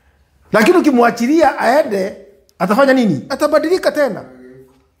 Lakini ukimwachilia aende, atafanya nini? Atabadilika tena.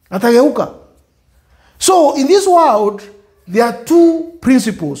 Atageuka. So in this world, there are two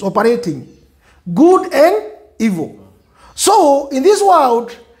principles operating. Good and evil. So in this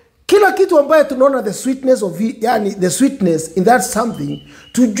world, kila kitu ambaye tunaona the sweetness of it, yani the sweetness in that something,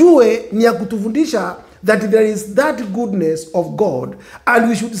 tujue ni ya kutufundisha that there is that goodness of God and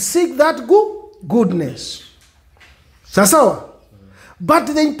we should seek that goodness. Sawa? But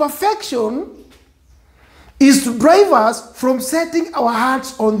the imperfection is to drive us from setting our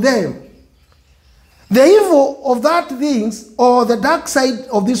hearts on them. The evil of that things, or the dark side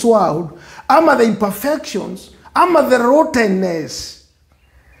of this world, ama the imperfections, ama the rottenness,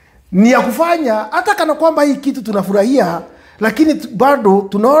 ni ya kufanya hata kana kwamba hii kitu tunafurahia, lakini bado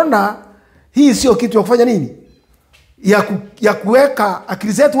tunaona hii sio kitu ya kufanya nini, ya kuweka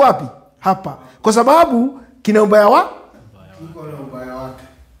akili zetu wapi? Hapa, kwa sababu kina ubaya wake.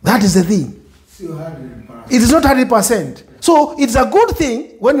 That is the thing. It is not 100%. So it's a good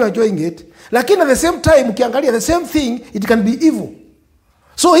thing when you are enjoying it, lakini at the same time ukiangalia the same thing, it can be evil.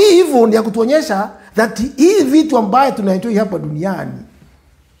 So hii evil ni ya kutuonyesha that hii vitu ambaye tunaenjoy hapa duniani,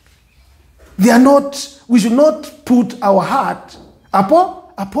 they are not, we should not put our heart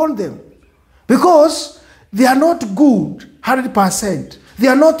upon them, because they are not good 100%. They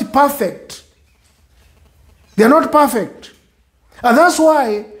are not perfect. They are not perfect. And that's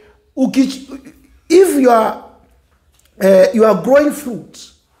why if you are growing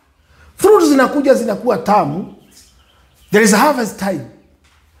fruits zinakuwa tamu, there is a harvest time.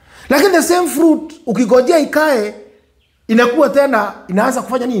 Lakini the same fruit ukigojea ikae, inakuwa tena inaanza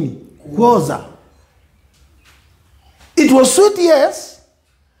kufanya nini? Kuoza. It was sweet, yes,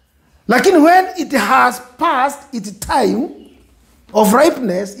 lakini when it has passed its time of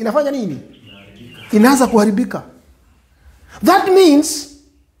ripeness, inafanya nini? Inaanza kuharibika. That means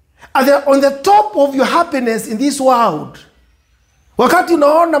on the top of your happiness in this world, wakati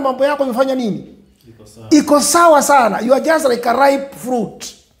unaona mambo yako yamefanya nini? Iko sawa sana. You are just like a ripe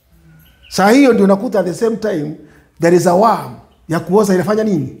fruit. Saa hiyo ndio unakuta at the same time there is a worm ya kuoza inafanya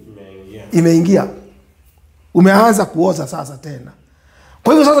nini? Imeingia. Umeanza kuoza sasa tena.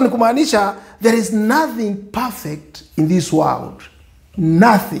 Kwa hivyo sasa ni kumaanisha there is nothing perfect in this world.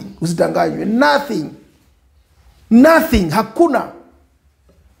 Nothing. Usidanganywe. Nothing. Hakuna.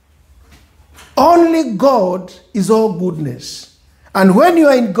 Only God is all goodness. And when you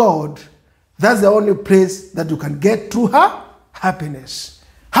are in God, that's the only place that you can get true happiness.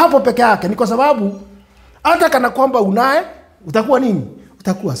 Hapo peke yake. Ni kwa sababu hata kana kwamba unaye, utakuwa nini?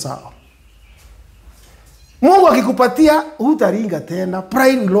 Utakuwa sawa. Mungu akikupatia, hutaringa tena.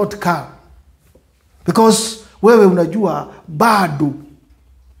 Pride will not come. Because wewe unajua bado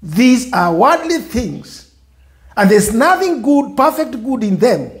these are worldly things. And there's nothing good, perfect good in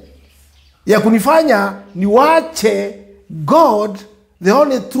them, ya kunifanya niwache God, the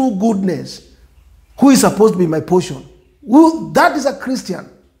only true goodness, who is supposed to be my portion. That is a Christian.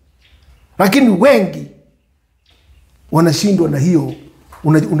 Lakini wengi wanashindwa na hiyo,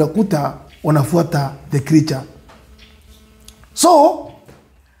 unakuta wanafuata the creature. So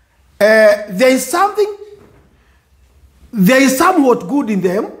there is somewhat good in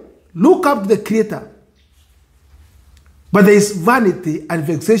them. Look up to the Creator. But there is vanity and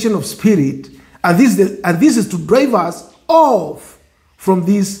vexation of spirit, and this is to drive us off from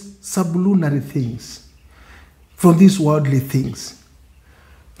these sublunary things, from these worldly things.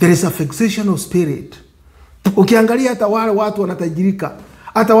 There is a vexation of spirit. Ukiangalia hata wale watu wanatajirika,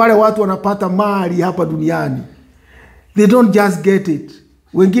 hata wale watu wanapata mali hapa duniani, they don't just get it.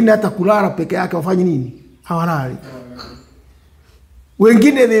 Wengine hata kulala peke yake wafanye nini? Hawalali.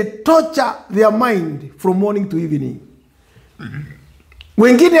 Wengine they torture their mind from morning to evening.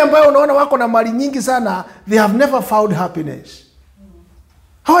 Wengine ambao unaona wako na mali nyingi sana, they have never found happiness.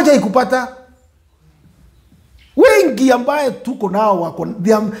 Hawajai kupata. Wengi ambaye tuko nao wako,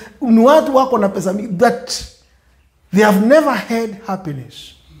 ni watu wako na pesa mingi, that they have never had happiness.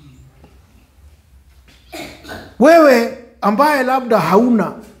 Wewe ambaye labda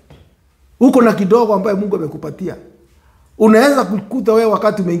hauna, uko na kidogo ambaye Mungu amekupatia, unaweza kukuta wewe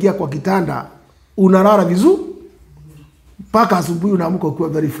wakati umeingia kwa kitanda, unalala vizuri, mpaka asubuhi unaamka ukiwa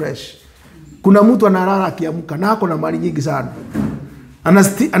very fresh. Kuna mtu analala akiamka na ako na mali nyingi sana,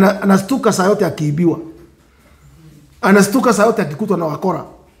 anastuka saa yote akiibiwa, anastuka saa yote akikutwa na wakora.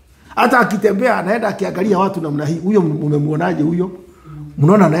 Hata akitembea anaenda akiangalia watu namna hii, huyo umemuonaje huyo?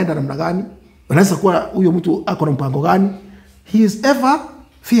 Mnaona anaenda namna gani? Anaweza kuwa huyo mtu ako na mpango gani? He is ever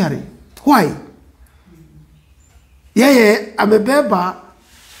fearing. Why? Yeye amebeba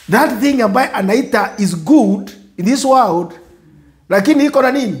that thing ambaye anaita is good in this world, lakini iko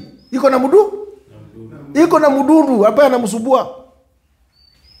na nini? Iko na iko na mdudu ambaye anamsubua.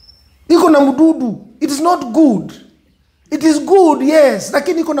 Iko na mdudu. It is not good. It is good, yes,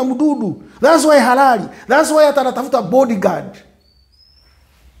 lakini iko na mdudu. That's why halali. That's why atanatafuta bodyguard.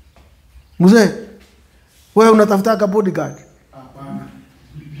 Mzee, wewe unatafuta bodyguard? Hapana.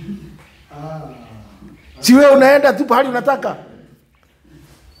 Si wewe unaenda tu pahali unataka.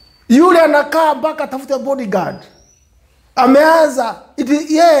 Yule anakaa mpaka tafuta bodyguard. Ameanza.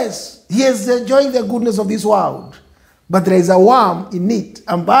 Yes, he is enjoying the goodness of this world. But there is a worm in it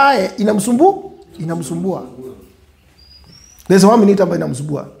ambaye inamsumbua. There's 1 minute ambayo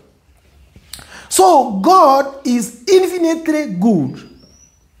inamsumbua. So God is infinitely good.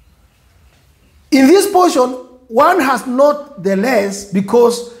 In this portion, one has not the less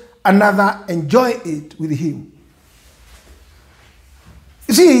because another enjoy it with him.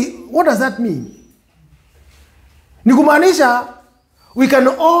 You see, what does that mean? Ni kumaanisha we can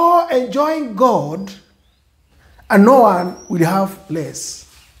all enjoy God and no one will have less.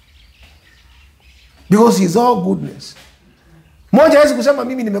 Because he is all goodness. Moja hawezi kusema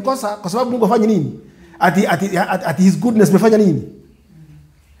mimi nimekosa kwa sababu Mungu afanye nini? Ati his goodness mefanya nini?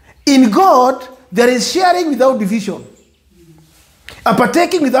 In God, there is sharing without division. A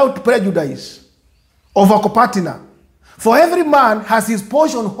partaking without prejudice of a co-partner. For every man has his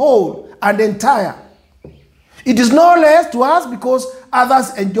portion whole and entire. It is no less to us because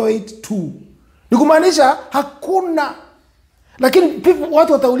others enjoy it too. Ni kumaanisha hakuna. Lakini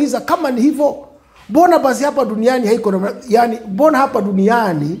watu watauliza kama ni hivyo, mbona basi hapa duniani haiko, yani mbona hapa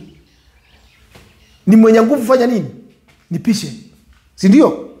duniani ni mwenye nguvu fanya nini? Nipishe. Si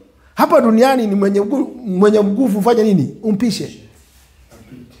ndio? Hapa duniani ni mwenye nguvu fanya nini? Umpishe.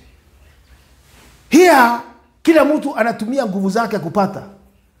 Here kila mtu anatumia nguvu zake kupata.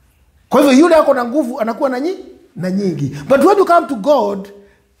 Kwa hivyo yule ako na nguvu anakuwa na nyingi. But when you come to God,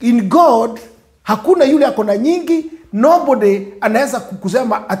 in God hakuna yule ako na nyingi. Nobody anaweza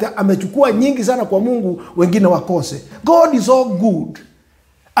kusema amechukua nyingi sana kwa Mungu wengine wakose. God is all good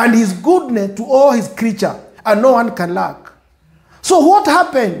and his goodness to all his creature and no one can lack. So what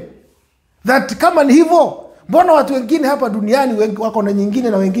happened that kama ni hivyo, mbona watu wengine hapa duniani wako na nyingine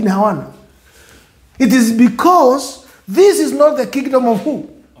na wengine hawana? It is because this is not the kingdom of who?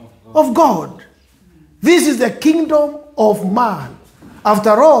 Of God. This is the kingdom of man.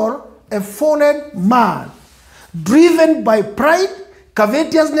 After all, a fallen man, driven by pride,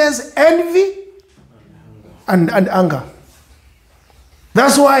 covetousness, envy, and anger.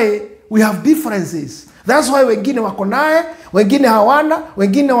 That's why we have differences. That's why wengine wako naye, wengine hawana,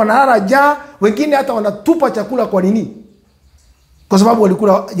 wengine wanalala njaa, wengine hata wanatupa chakula kwa nini? Kwa sababu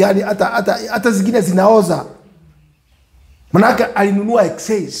walikula, yani hata zingine zinaoza. Manake alinunua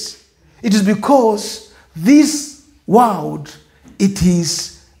excess. It is because this world, it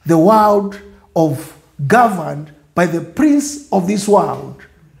is the world of governed by the prince of this world.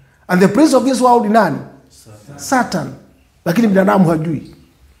 And the prince of this world ni nani? Satan. Lakini binadamu hajui.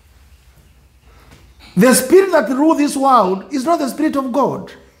 The spirit that rule this world is not the spirit of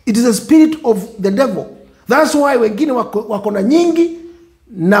God. It is the spirit of the devil. That's why wengine wako na nyingi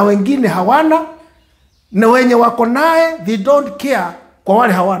na wengine hawana, na wenye wako naye they don't care kwa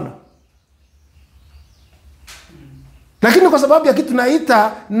wale hawana. Lakini kwa sababu ya kitu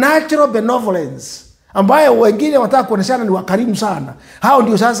naita natural benevolence, ambayo wengine wataka kuoneshana ni wakarimu sana, hao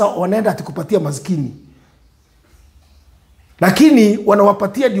ndio sasa wanaenda atikupatia maskini. Lakini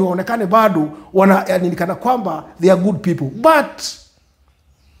wanawapatia ndio waonekane bado yani kana kwamba they are good people. But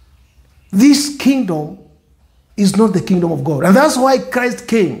this kingdom is not the kingdom of God. And that's why Christ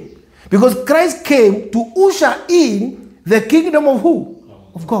came. Because Christ came to usher in the kingdom of who?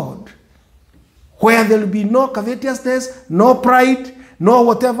 Of God. Where there will be no covetousness, no pride, no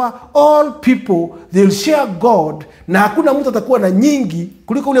whatever. All people, they will share God. Na hakuna mtu atakuwa na nyingi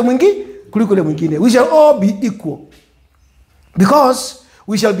kuliko ule mwingine. We shall all be equal. Because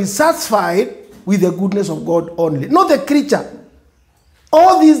we shall be satisfied with the goodness of God only. Not the creature.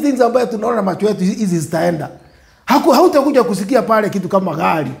 All these things ambayo tunaona na macho yetu hizi zitaenda. Hautakuja kusikia pale kitu kama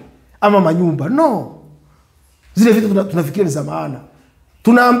gari ama manyumba. No. Zile vitu tunafikiria ni za maana.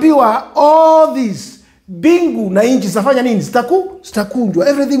 Tunaambiwa all this, bingu na inchi zitafanya nini? Zitakunjwa.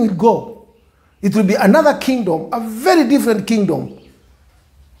 Everything will go. It will be another kingdom, a very different kingdom.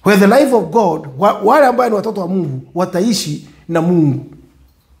 Where the life of God, wale ambao ni watoto wa Mungu, wataishi na Mungu.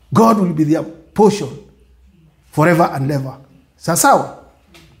 God will be their portion forever and ever. Sawa?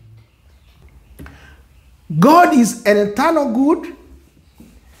 God is an eternal good,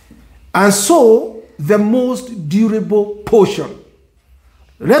 and so the most durable portion.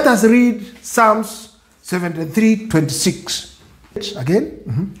 Let us read Psalms 73:26. Again.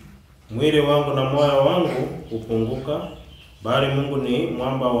 Mwili wangu na moyo wangu hupunguka, bali Mungu ni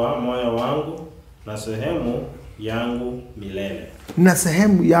mwamba wa moyo wangu na sehemu yangu milele. Na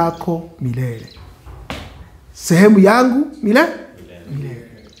sehemu yako milele. Sehemu yangu milele.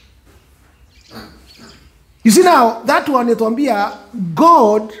 You see now, that one yatuambia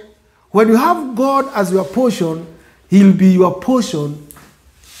God, when you have God as your portion, he'll be your portion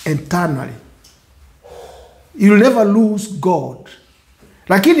eternally. You'll never lose God.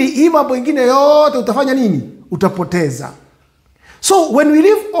 Lakini hii mambo ingine yote utafanya nini? Utapoteza. So when we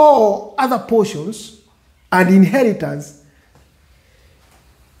leave all other portions and inheritance,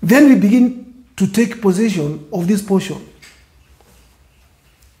 then we begin to take possession of this portion.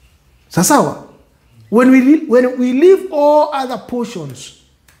 Sasawa. When we leave all other portions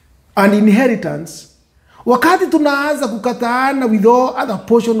and inheritance, wakati tunaanza kukataana with all other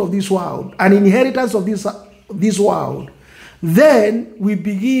portions of this world and inheritance of this world, then we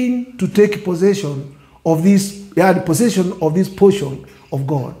begin to take possession of this, possession of this portion of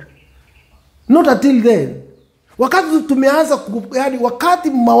God. Not until then. Wakati tumeanza, wakati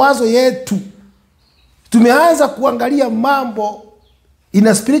mawazo yetu tumeanza kuangalia mambo in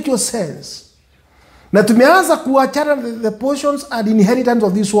a spiritual sense, na tumeanza kuachana the portions and inheritance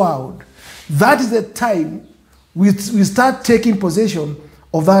of this world, that is the time we start taking possession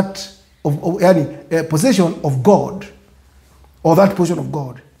of that, possession of God, or that portion of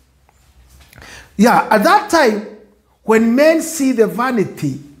God. Yeah, at that time, when men see the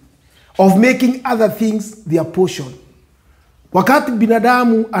vanity of making other things their portion, wakati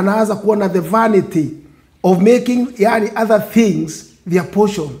binadamu anaanza kuona the vanity of making other things their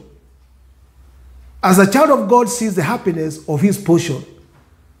portion, as a child of God sees the happiness of his portion.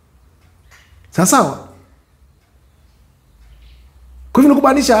 Sawa? Kwa hivyo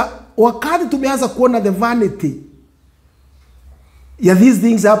nikubaanisha, wakati tumeanza kuona the vanity ya these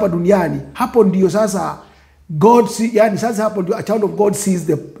things hapa duniani, hapo ndio sasa God sasa hapo ndio a child of God sees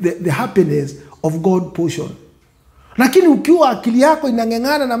the happiness of God portion. Lakini ukiwa akili yako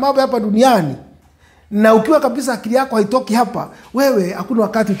inang'eng'ana na mambo hapa duniani, na ukiwa kabisa akili yako haitoki hapa, wewe hakuna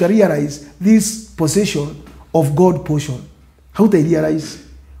wakati utarealize this possession of God portion. Hautarealize.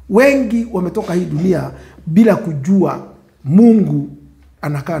 Wengi wametoka hii dunia bila kujua Mungu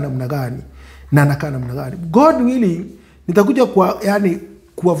anakaa namna gani na anakaa namna gani. God willing, nitakuja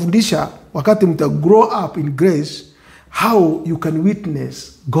kuwafundisha wakati mta grow up in grace how you can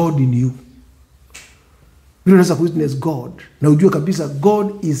witness God in you. Vile unaweza witness God na ujue kabisa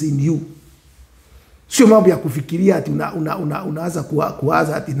God is in you. Sio mambo ya kufikiria ati unaanza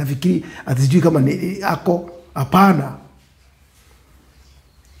kuwaza ati nafikiri ati sijui kama ni ako. Hapana.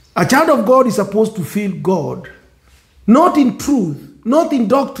 A child of God is supposed to feel God, not in truth, not in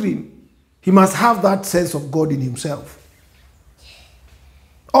doctrine. He must have that sense of God in himself.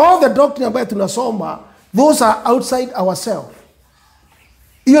 All the doctrine ambayo tunasoma, those are outside ourselves.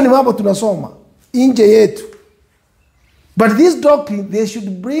 Hiyo ni mambo tunasoma nje yetu. But this doctrine, they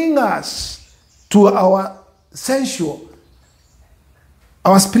should bring us to our sensual,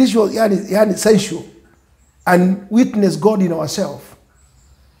 our spiritual, yani sensual, and witness God in ourselves.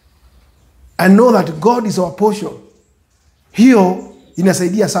 And know that God is our portion. Hiyo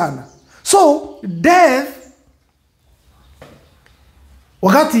inasaidia sana. So, death,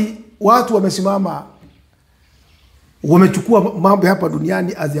 wakati watu wamesimama, wamechukua mambo hapa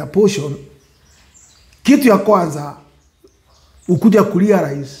duniani as their portion, kitu ya kwanza ukuja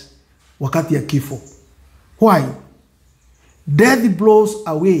kurealize wakati ya kifo. Why? Death blows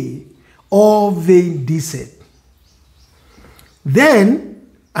away all vain descent. Then,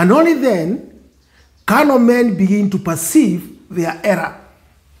 and only then, carnal men begin to perceive their error.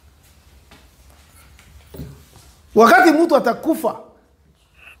 Wakati mtu atakufa,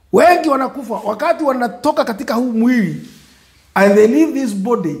 wengi wanakufa, wakati wanatoka katika huu mwili, and they leave this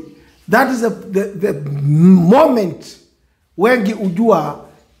body, that is the moment wengi ujua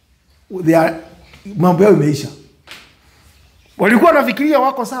mambo yao imeisha. Walikuwa wanafikiria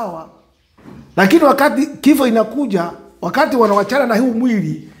wako sawa, lakini wakati kifo inakuja, wakati wanawachana na huu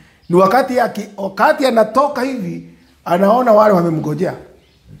mwili, ni wakati anatoka hivi, anaona wale wamemngojea,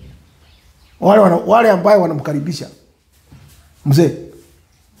 wale ambao wanamkaribisha mzee.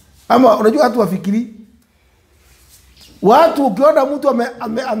 Ama unajua watu wafikiri, watu ukiona mtu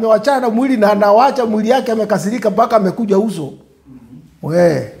amewachana na mwili na anawacha mwili yake amekasirika mpaka amekuja uso,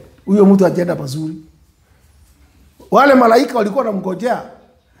 huyo mtu ajenda pazuri. Wale malaika walikuwa wanamngojea,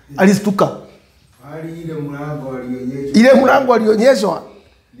 alistuka. Ile mlango alionyeshwa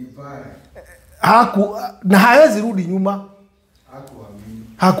ni pale. Na hawezi rudi nyuma.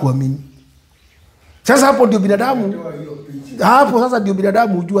 Hakuamini. Sasa hapo ndio binadamu, hapo sasa ndio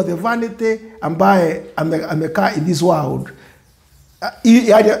binadamu hujua the vanity ambaye amekaa in this world.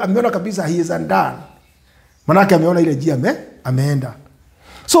 Yaani ameona kabisa he is undone. Manake ameona ile njia ameenda.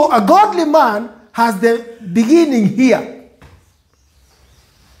 So a godly man has the beginning here.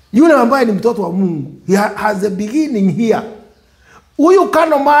 Yule ambaye ni mtoto wa Mungu, he has the beginning here. Huyu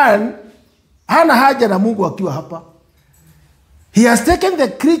carnal man hana haja na Mungu akiwa hapa. He has taken the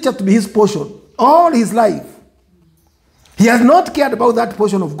creature to be his portion all his life. He has not cared about that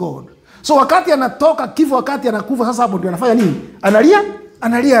portion of God. So wakati anatoka kifo, wakati anakufa, sasa hapo ndio anafanya nini?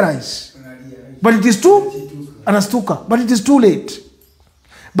 Analia. But it is too, anastuka. But it is too late.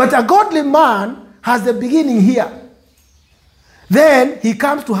 But a godly man has the beginning here. Then he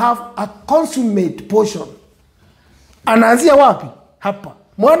comes to have a consummate portion. Anaanzia wapi? Hapa.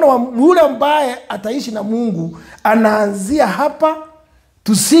 Mwana wa yule ambaye ataishi na Mungu anaanzia hapa,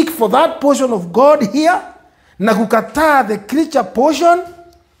 to seek for that portion of God here, na kukataa the creature portion,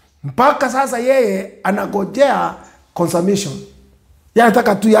 mpaka sasa yeye anagojea consummation. Yeye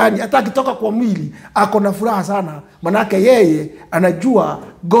anataka tu, yani hata akitoka kwa mwili ako na furaha sana, manake yeye anajua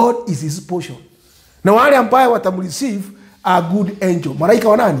God is his portion. Na wale ambao watamreceive a good angel, malaika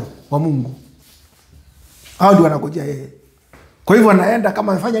wa nani? Wa Mungu. Hao ndio wanagojea yeye. Kwa hivyo anaenda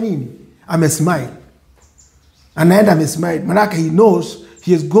kama amefanya nini? Amesmile. Anaenda amesmile, manake he knows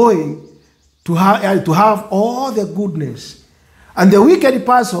he is going to have all the goodness. And the wicked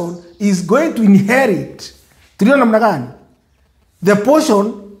person is going to inherit. Tuliona namna gani? The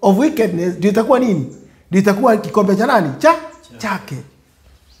portion of wickedness ndio itakuwa nini? Ndio itakuwa kikombe cha nani? Chake.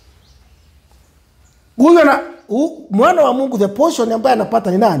 Huyo na mwana wa Mungu, the portion ambaye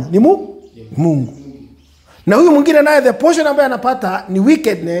anapata ni nani? Ni Mungu. Na huyu mwingine naye the portion ambaye anapata ni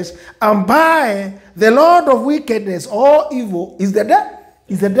wickedness, ambaye the lord of wickedness or evil is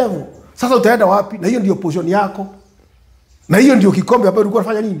the devil. Sasa utaenda wapi? Na hiyo ndio portion yako. Na hiyo ndio kikombe ambacho ulikuwa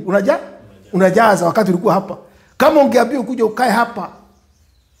unafanya nini? Unajaza wakati ulikuwa hapa. Kama ungeambiwa kuja ukae hapa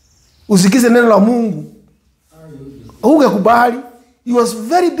usikize neno la Mungu, ungekubali. You was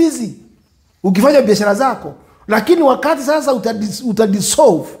very busy ukifanya biashara zako, lakini wakati sasa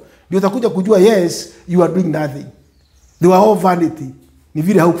utadissolve, ndio utakuja kujua yes, you are doing nothing. They were all vanity. Ni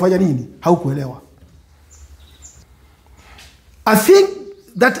vile haukufanya nini? Haukuelewa. I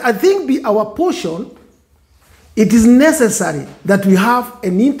think be our portion, it is necessary that we have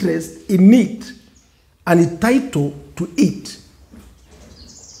an interest in it and a title to it.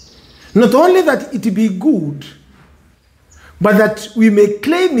 Not only that it be good, but that we may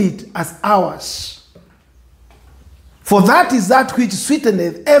claim it as ours. For that is that which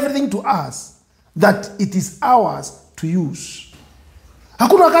sweeteneth everything to us, that it is ours to use.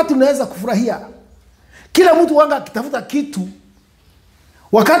 Hakuna wakati unaweza kufurahia. Kila mtu wanga akitafuta kitu,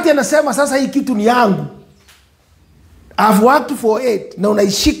 wakati anasema sasa hii kitu ni yangu, I've worked for it, na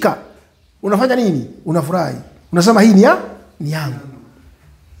unaishika, unafanya nini? Unafurahi. Unasema hii ni yangu.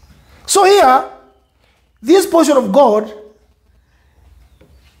 So here, this portion of God,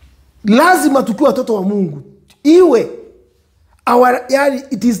 lazima tukiwa watoto wa Mungu, iwe yani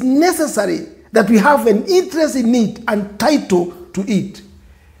it is necessary that we have an interest in it and title to it.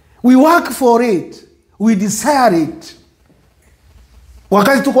 We work for it. We desire it.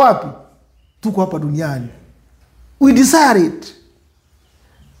 Wakati tuko wapi? Tuko hapa duniani. We desire it.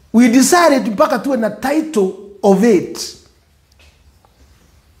 We desire it mpaka tuwe na title of it.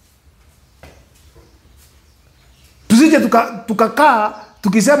 Tusije tukakaa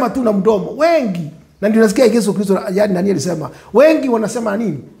tukisema tu na mdomo. Wengi, na ndio nasikia Yesu Kristo yani nani alisema, wengi wanasema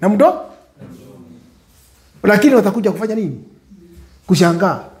nini? Na mdomo. Lakini watakuja kufanya nini?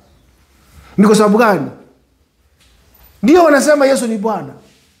 Kushangaa. Ni kwa sababu gani? Ndio wanasema Yesu ni Bwana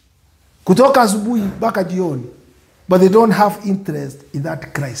kutoka asubuhi mpaka jioni, but they don't have interest in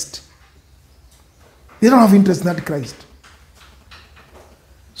that Christ. They don't have interest in that Christ.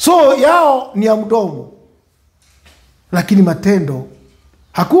 So yao ni ya mdomo, lakini matendo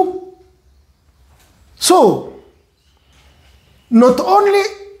haku. So not only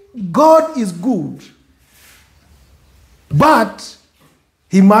God is good, but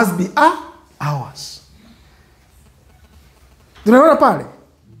he must be ours. Tunaona pale,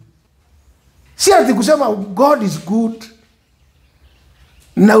 si ati kusema God is good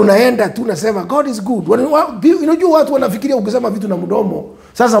na unaenda tu unasema God is good. Unajua watu wanafikiria ukisema vitu na mdomo,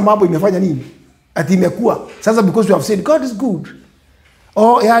 sasa mambo imefanya nini? Ati imekuwa. Sasa because you have said God is good,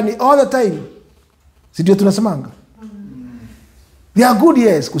 or yani all the time, si ndio tunasemanga? They are good,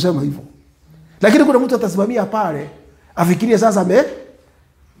 yes, kusema hivyo. Lakini kuna mtu atasimamia pale afikirie sasa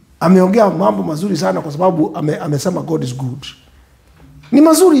ameongea mambo mazuri sana kwa sababu amesema God is good. Ni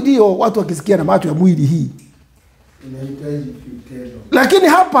mazuri ndio watu wakisikia na macho ya mwili hii. Inahitaji vitendo. Lakini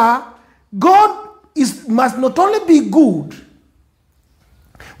hapa God must not only be good,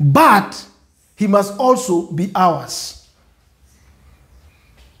 but he must also be ours.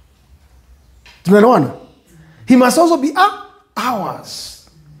 Tunaelewana? He must also be ours.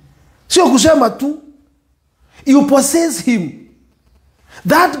 Sio kusema tu. You possess him.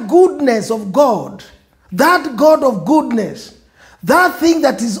 That goodness of God, that God of goodness, that thing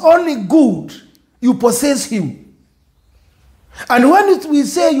that is only good, you possess him. And when we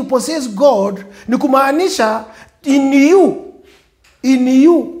say you possess God, ni kumaanisha in you.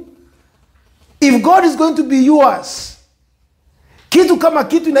 If God is going to be yours, kitu kama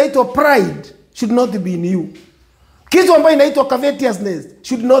kitu inaitwa pride should not be in you. Kitu ambayo inaitwa covetousness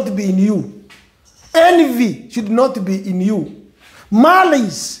should not be in you. Envy should not be in you.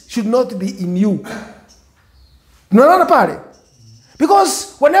 Malice should not be in you. Unaona pale?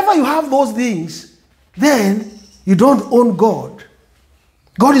 Because whenever you have those things, then you don't own God.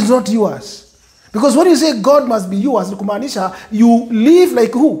 God is not yours. Because when you say God must be yours, ni kumaanisha you live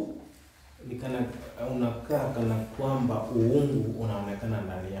like who? Unakaa kana kwamba uungu unaonekana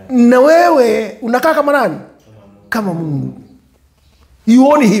ndani yako. Na wewe unakaa kama nani? Kama Mungu. You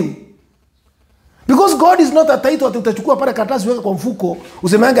own him. Because God is not a title ati utachukua pale karatasi weka kwa mfuko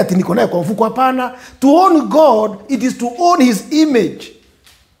usemeanga ati niko naye kwa mfuko. Hapana. To own God, it is to own his image.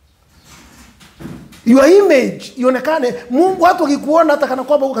 Your image ionekane. Mungu watu wakikuona hata kana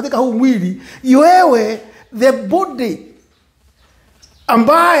kwamba katika huu mwili, wewe the body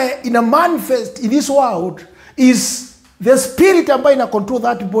ambaye ina manifest in this world is the spirit ambaye ina control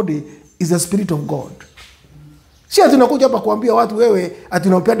that body is the spirit of God. Si ati unakuja hapa kuambia watu wewe ati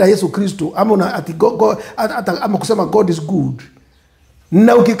unampenda Yesu Kristo ama ati ama kusema God is good.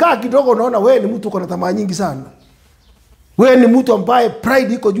 Na ukikaa kidogo unaona wewe ni mtu uko na tamaa nyingi sana. Wewe ni mtu ambaye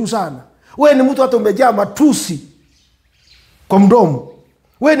pride iko juu sana. Wewe ni mtu hata umejaa matusi kwa mdomo.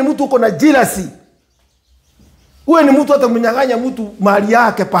 Wewe ni mtu uko na jealousy. Wewe ni mtu hata mnyang'anya mtu mali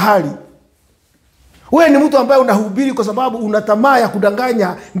yake pahali. Wewe ni mtu ambaye unahubiri kwa sababu una tamaa ya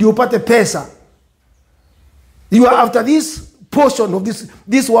kudanganya ndio upate pesa. You are after this portion of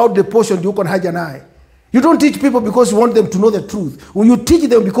this worldly portion you can haja naye. You don't teach people because you want them to know the truth. When you teach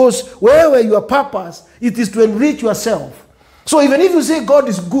them because wherever your purpose, it is to enrich yourself. So even if you say God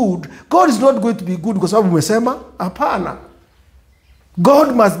is good, God is not going to be good kwa sababu umesema hapana.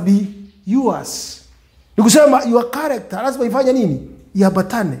 God must be yours. Ni kusema your character lazima ifanye nini?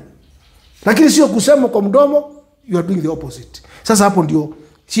 Yabatane. Lakini sio kusema kwa mdomo, you are doing the opposite. Sasa hapo ndio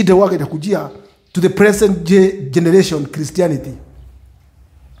shida wake itakujia to the present generation Christianity.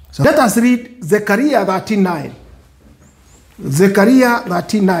 So let us read Zechariah 13:9. Zechariah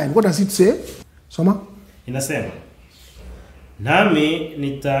 13:9. What does it say? Soma. Inasema, nami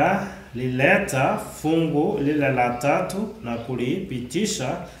nitalileta fungu lile la tatu na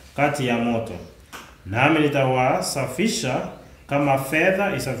kulipitisha kati ya moto. Nami nitawasafisha kama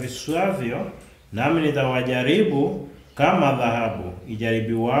fedha isafishwavyo, nami nitawajaribu kama dhahabu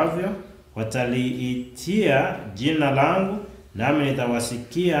ijaribiwavyo. Wataliitia jina langu, nami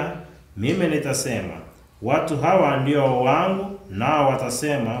nitawasikia. Mimi nitasema, watu hawa ndio wangu, nao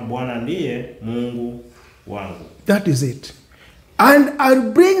watasema, Bwana ndiye Mungu wangu. That is it. And I'll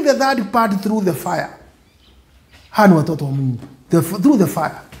bring the third part through the fire. Hanu watoto wa Mungu. Through the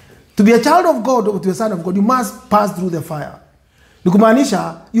fire. To be a child of God, or to be a son of God, you must pass through the fire. Ni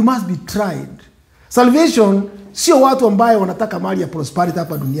kumaanisha, you must be tried. Salvation sio watu ambaye wanataka mali ya prosperity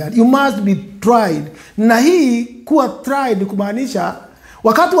hapa duniani. You must be tried. Na hii kuwa tried ni kumaanisha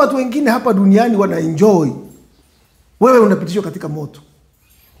wakati watu wengine hapa duniani wana enjoy, wewe unapitishwa katika moto.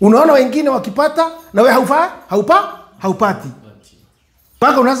 Unaona wengine wakipata na wewe haupati.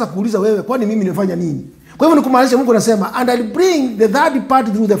 Mpaka unaanza kuuliza wewe, kwani mimi nimefanya nini? Kwa hivyo ni kumaanisha Mungu anasema, and I'll bring the third part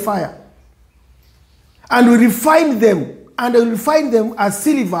through the fire. And we refine them. And I will refine them as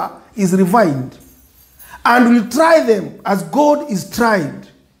silver is refined. And will try them as gold is tried.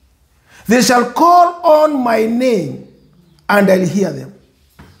 They shall call on my name and I'll hear them.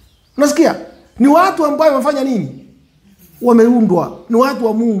 Unasikia? Ni watu ambao wamefanya nini? Wameundwa. Ni watu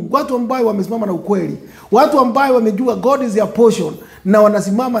wa Mungu. Watu ambao wamesimama na ukweli. Watu ambao wamejua God is their portion na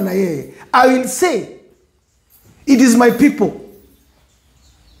wanasimama na yeye. I will say, it is my people.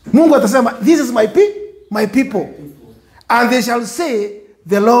 Mungu atasema, this is my people. And they shall say,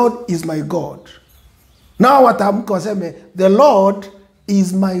 the Lord is my God. Nao wataamka waseme, the Lord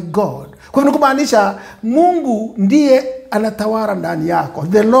is my God. Kwa hivyo kumaanisha Mungu ndiye anatawala ndani yako.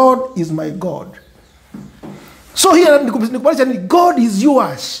 The Lord is my God. So here ni kumaanisha ni God is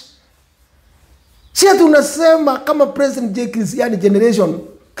yours. Si ati unasema kama present day Christian generation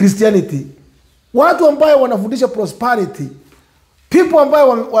Christianity, watu ambao wanafundisha prosperity, people ambao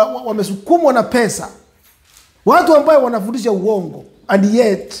wamesukumwa na pesa, watu ambao wanafundisha uongo, and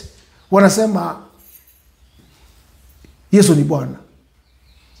yet wanasema Yesu ni Bwana.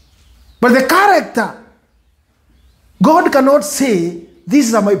 But the character, God cannot say,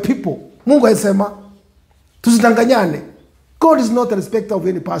 these are my people. Mungu anasema, tusidanganyane. God is not a respecter of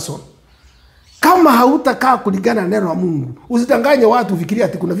any person. Kama hautakaa kulingana na neno la Mungu, usidanganye watu ufikiria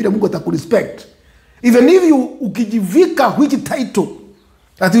ati kuna vile Mungu atakurespect. Even if you ukijivika which title,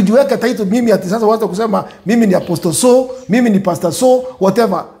 ati ujiweke title mimi ati sasa watu kusema mimi ni apostle so, mimi ni pastor so,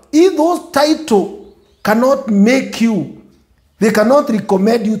 whatever. If those title cannot make you, they cannot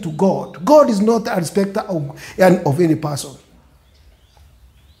recommend you to God. God is not a respecter of any person.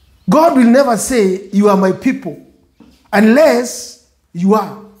 God will never say you are my people unless you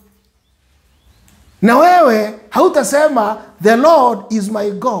are. Na wewe hautasema the Lord is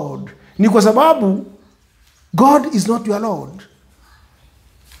my God. Ni kwa sababu God is not your Lord.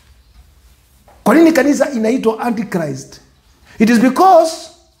 Kwa nini kanisa inaitwa Antichrist? It is because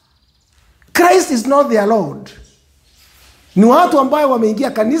Christ is not their Lord. Ni watu ambao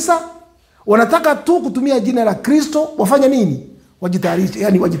wameingia kanisa, wanataka tu kutumia jina la Kristo, wafanya nini? Wajitayarishe,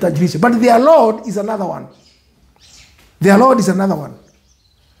 yani wajitajirishe. But their Lord is another one. Their Lord is another one.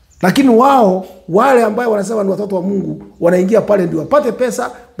 Lakini wao, wale ambao wanasema ni watoto wa Mungu, wanaingia pale ndio wapate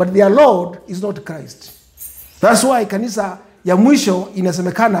pesa, but their Lord is not Christ. That's why kanisa ya mwisho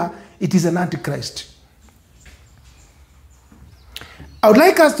inasemekana it is an Antichrist. I would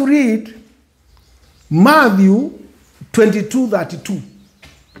like us to read Matthew 22:32.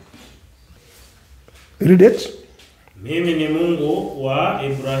 Read it. Mimi ni Mungu wa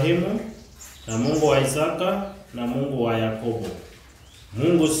Ibrahimu na Mungu wa Isaka na Mungu wa Yakobo.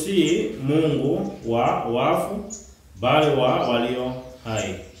 Mungu si Mungu wa wafu bali wa walio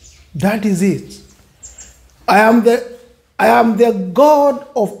hai. That is it. I am the God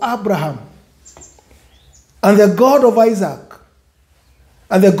of Abraham and the God of Isaac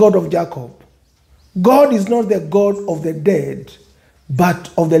and the God of Jacob. God is not the God of the dead but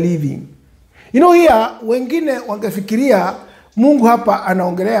of the living. You know, here wengine wangefikiria Mungu hapa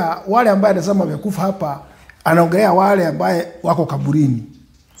anaongelea wale ambaye anasema wamekufa hapa, anaongelea wale ambaye wako kaburini.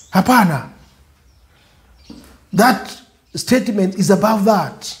 Hapana. That statement is above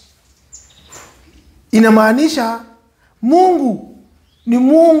that. Inamaanisha Mungu ni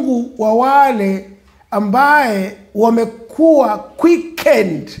Mungu wa wale ambaye wamekuwa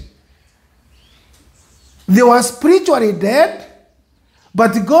quickened. They were spiritually dead,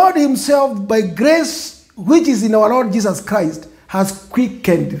 but God himself, by grace which is in our Lord Jesus Christ, has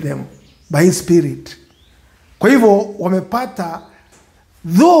quickened them by his spirit. Kwa hivyo wamepata,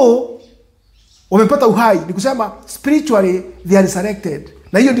 though wamepata uhai, ni kusema spiritually they are resurrected.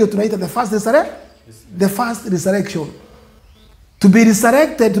 Na hiyo ndio tunaita the first resurrection. To be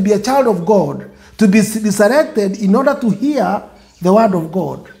resurrected, to be a child of God, to be resurrected in order to hear the word of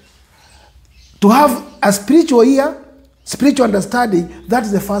God, to have a spiritual ear, spiritual understanding, that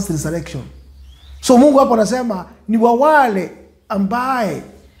is the first resurrection. So Mungu hapo anasema ni wale ambaye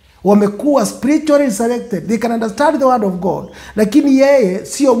wamekuwa spiritually resurrected, they can understand the word of God. Lakini yeye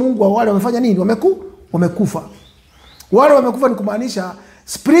sio Mungu wa wale wamefanya nini? Wamekufa. Wale wamekufa ni kumaanisha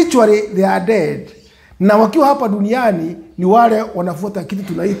spiritually they are dead. Na wakiwa hapa duniani ni wale wanafuata kitu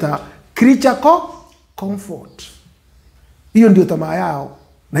tunaita creature comfort. Hiyo ndio tamaa yao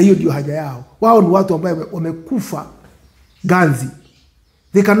na hiyo ndio haja yao. Wao ni watu ambao wamekufa ganzi.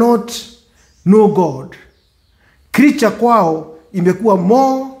 They cannot know God. Creature kwao imekuwa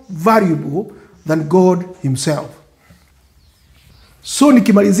more valuable than God himself. So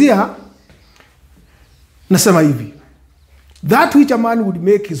nikimalizia nasema hivi. That which a man would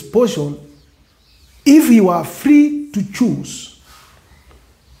make his portion, if he were free to choose,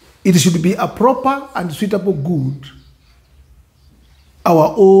 it should be a proper and suitable good,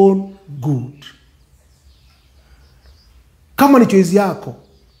 our own good. Kama ni choice yako,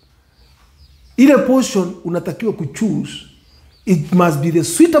 ile portion unatakiwa kuchoose, it must be the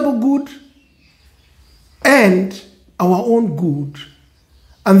suitable good and our own good.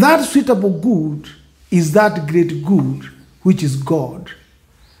 And that suitable good is that great good which is God.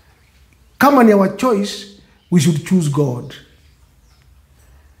 Kama ni our choice, we should choose God.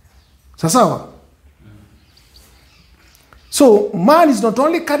 Sawa? So man is not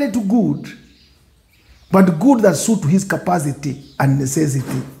only carried to good, but good that suit to his capacity and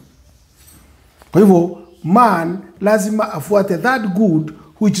necessity. Kwa hivyo man lazima afuate that good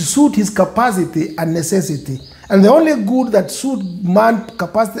which suit his capacity and necessity. And the only good that suit man's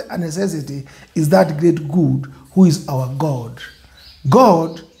capacity and necessity is that great good who is our God.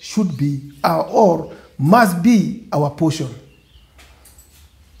 God should be or must be our portion.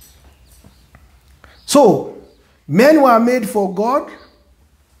 So, men were made for God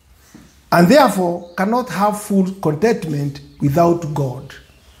and therefore cannot have full contentment without God.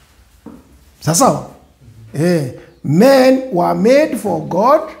 Sasa, men were made for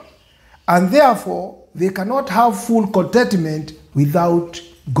God and therefore they cannot have full contentment without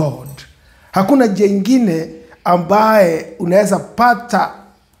God. Hakuna jengine ambaye unaweza pata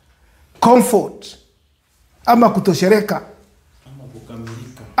comfort ama kutoshereka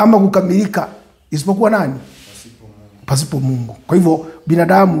ama kukamilika isipokuwa nani? Pasipo Mungu. Kwa hivyo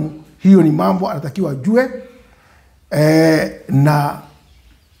binadamu, hiyo ni mambo anatakiwa ajue, na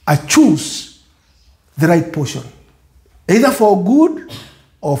a choose the right portion, either for good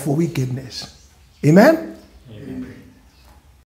or for wickedness. Amen.